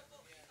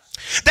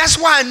 That's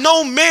why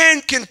no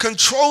man can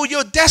control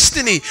your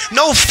destiny.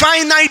 No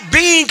finite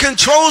being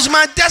controls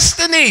my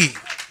destiny.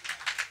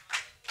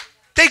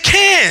 They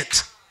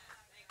can't.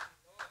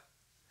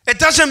 It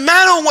doesn't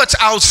matter what's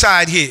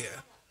outside here.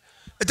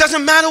 It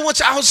doesn't matter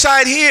what's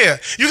outside here.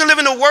 You can live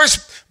in the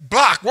worst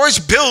block,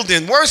 worst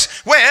building, worst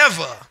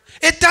wherever.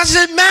 It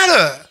doesn't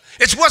matter.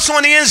 It's what's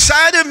on the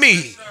inside of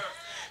me.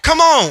 Come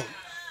on.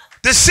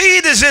 The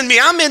seed is in me.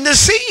 I'm in the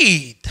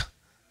seed.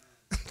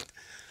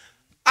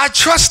 I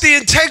trust the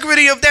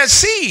integrity of that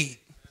seed.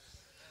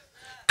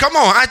 Come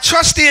on. I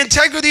trust the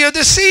integrity of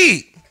the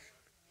seed.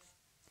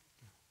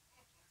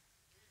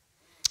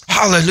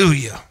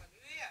 Hallelujah.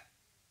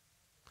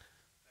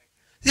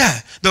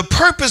 Yeah, the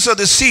purpose of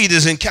the seed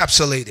is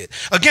encapsulated.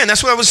 Again,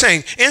 that's what I was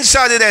saying.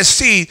 Inside of that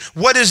seed,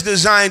 what is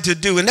designed to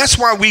do? And that's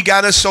why we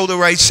got to sow the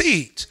right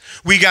seeds.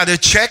 We got to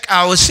check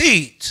our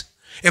seeds.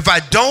 If I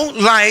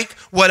don't like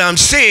what I'm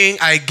seeing,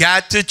 I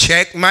got to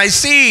check my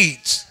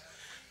seeds.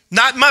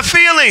 Not my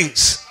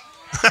feelings.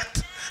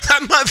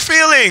 Not my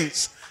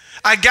feelings.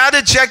 I got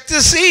to check the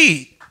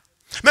seed.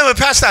 Remember,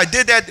 Pastor, I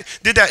did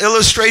that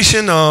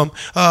illustration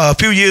a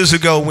few years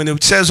ago when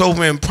it says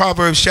over in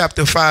Proverbs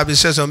chapter 5, it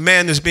says a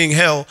man is being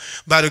held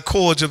by the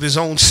cords of his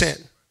own sin.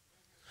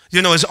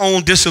 You know, his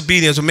own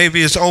disobedience, or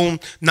maybe his own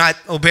not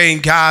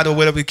obeying God, or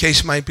whatever the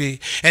case might be.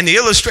 And the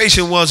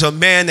illustration was a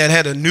man that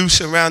had a noose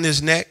around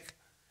his neck.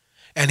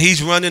 And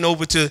he's I'm running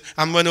over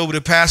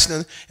to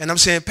Pastor, and I'm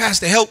saying,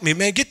 Pastor, help me,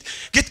 man. Get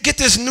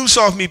this noose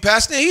off me,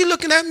 Pastor. And he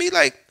looking at me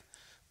like,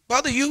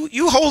 brother,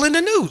 you holding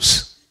the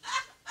noose.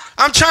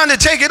 I'm trying to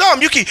take it off.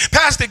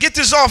 Pastor, get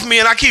this off me,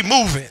 and I keep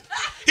moving.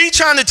 He's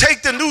trying to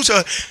take the noose.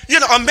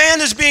 A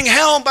man is being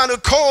held by the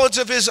cords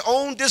of his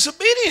own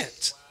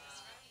disobedience.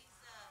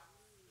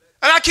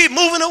 And I keep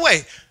moving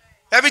away.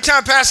 Every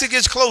time Pastor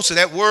gets closer,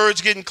 that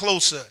word's getting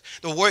closer.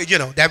 The word,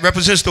 that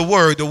represents the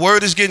word. The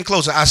word is getting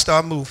closer. I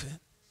start moving.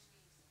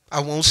 I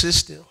won't sit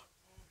still.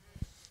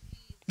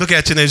 Look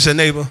at your neighbor, say,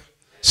 neighbor,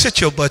 sit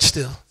your butt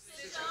still.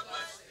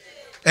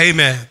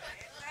 Amen.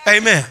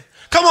 Amen.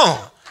 Come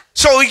on.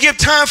 So we give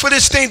time for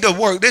this thing to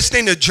work, this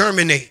thing to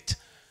germinate.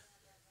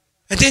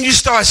 And then you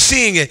start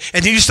seeing it.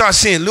 And then you start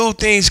seeing little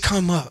things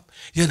come up.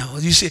 You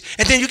see.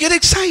 And then you get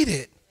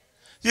excited.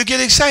 You get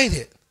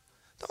excited.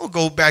 Don't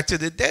go back to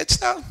the dead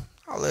stuff.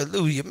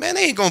 Hallelujah. Man,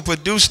 they ain't going to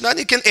produce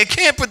nothing. It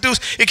can't produce.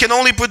 It can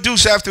only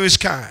produce after its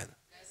kind.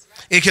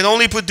 It can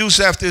only produce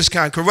after its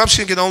kind.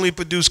 Corruption can only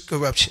produce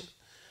corruption.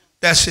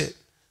 That's it.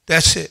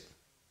 That's it.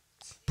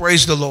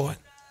 Praise the Lord.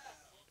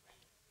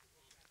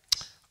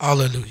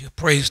 Hallelujah.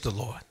 Praise the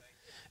Lord.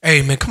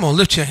 Amen. Come on,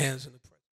 lift your hands.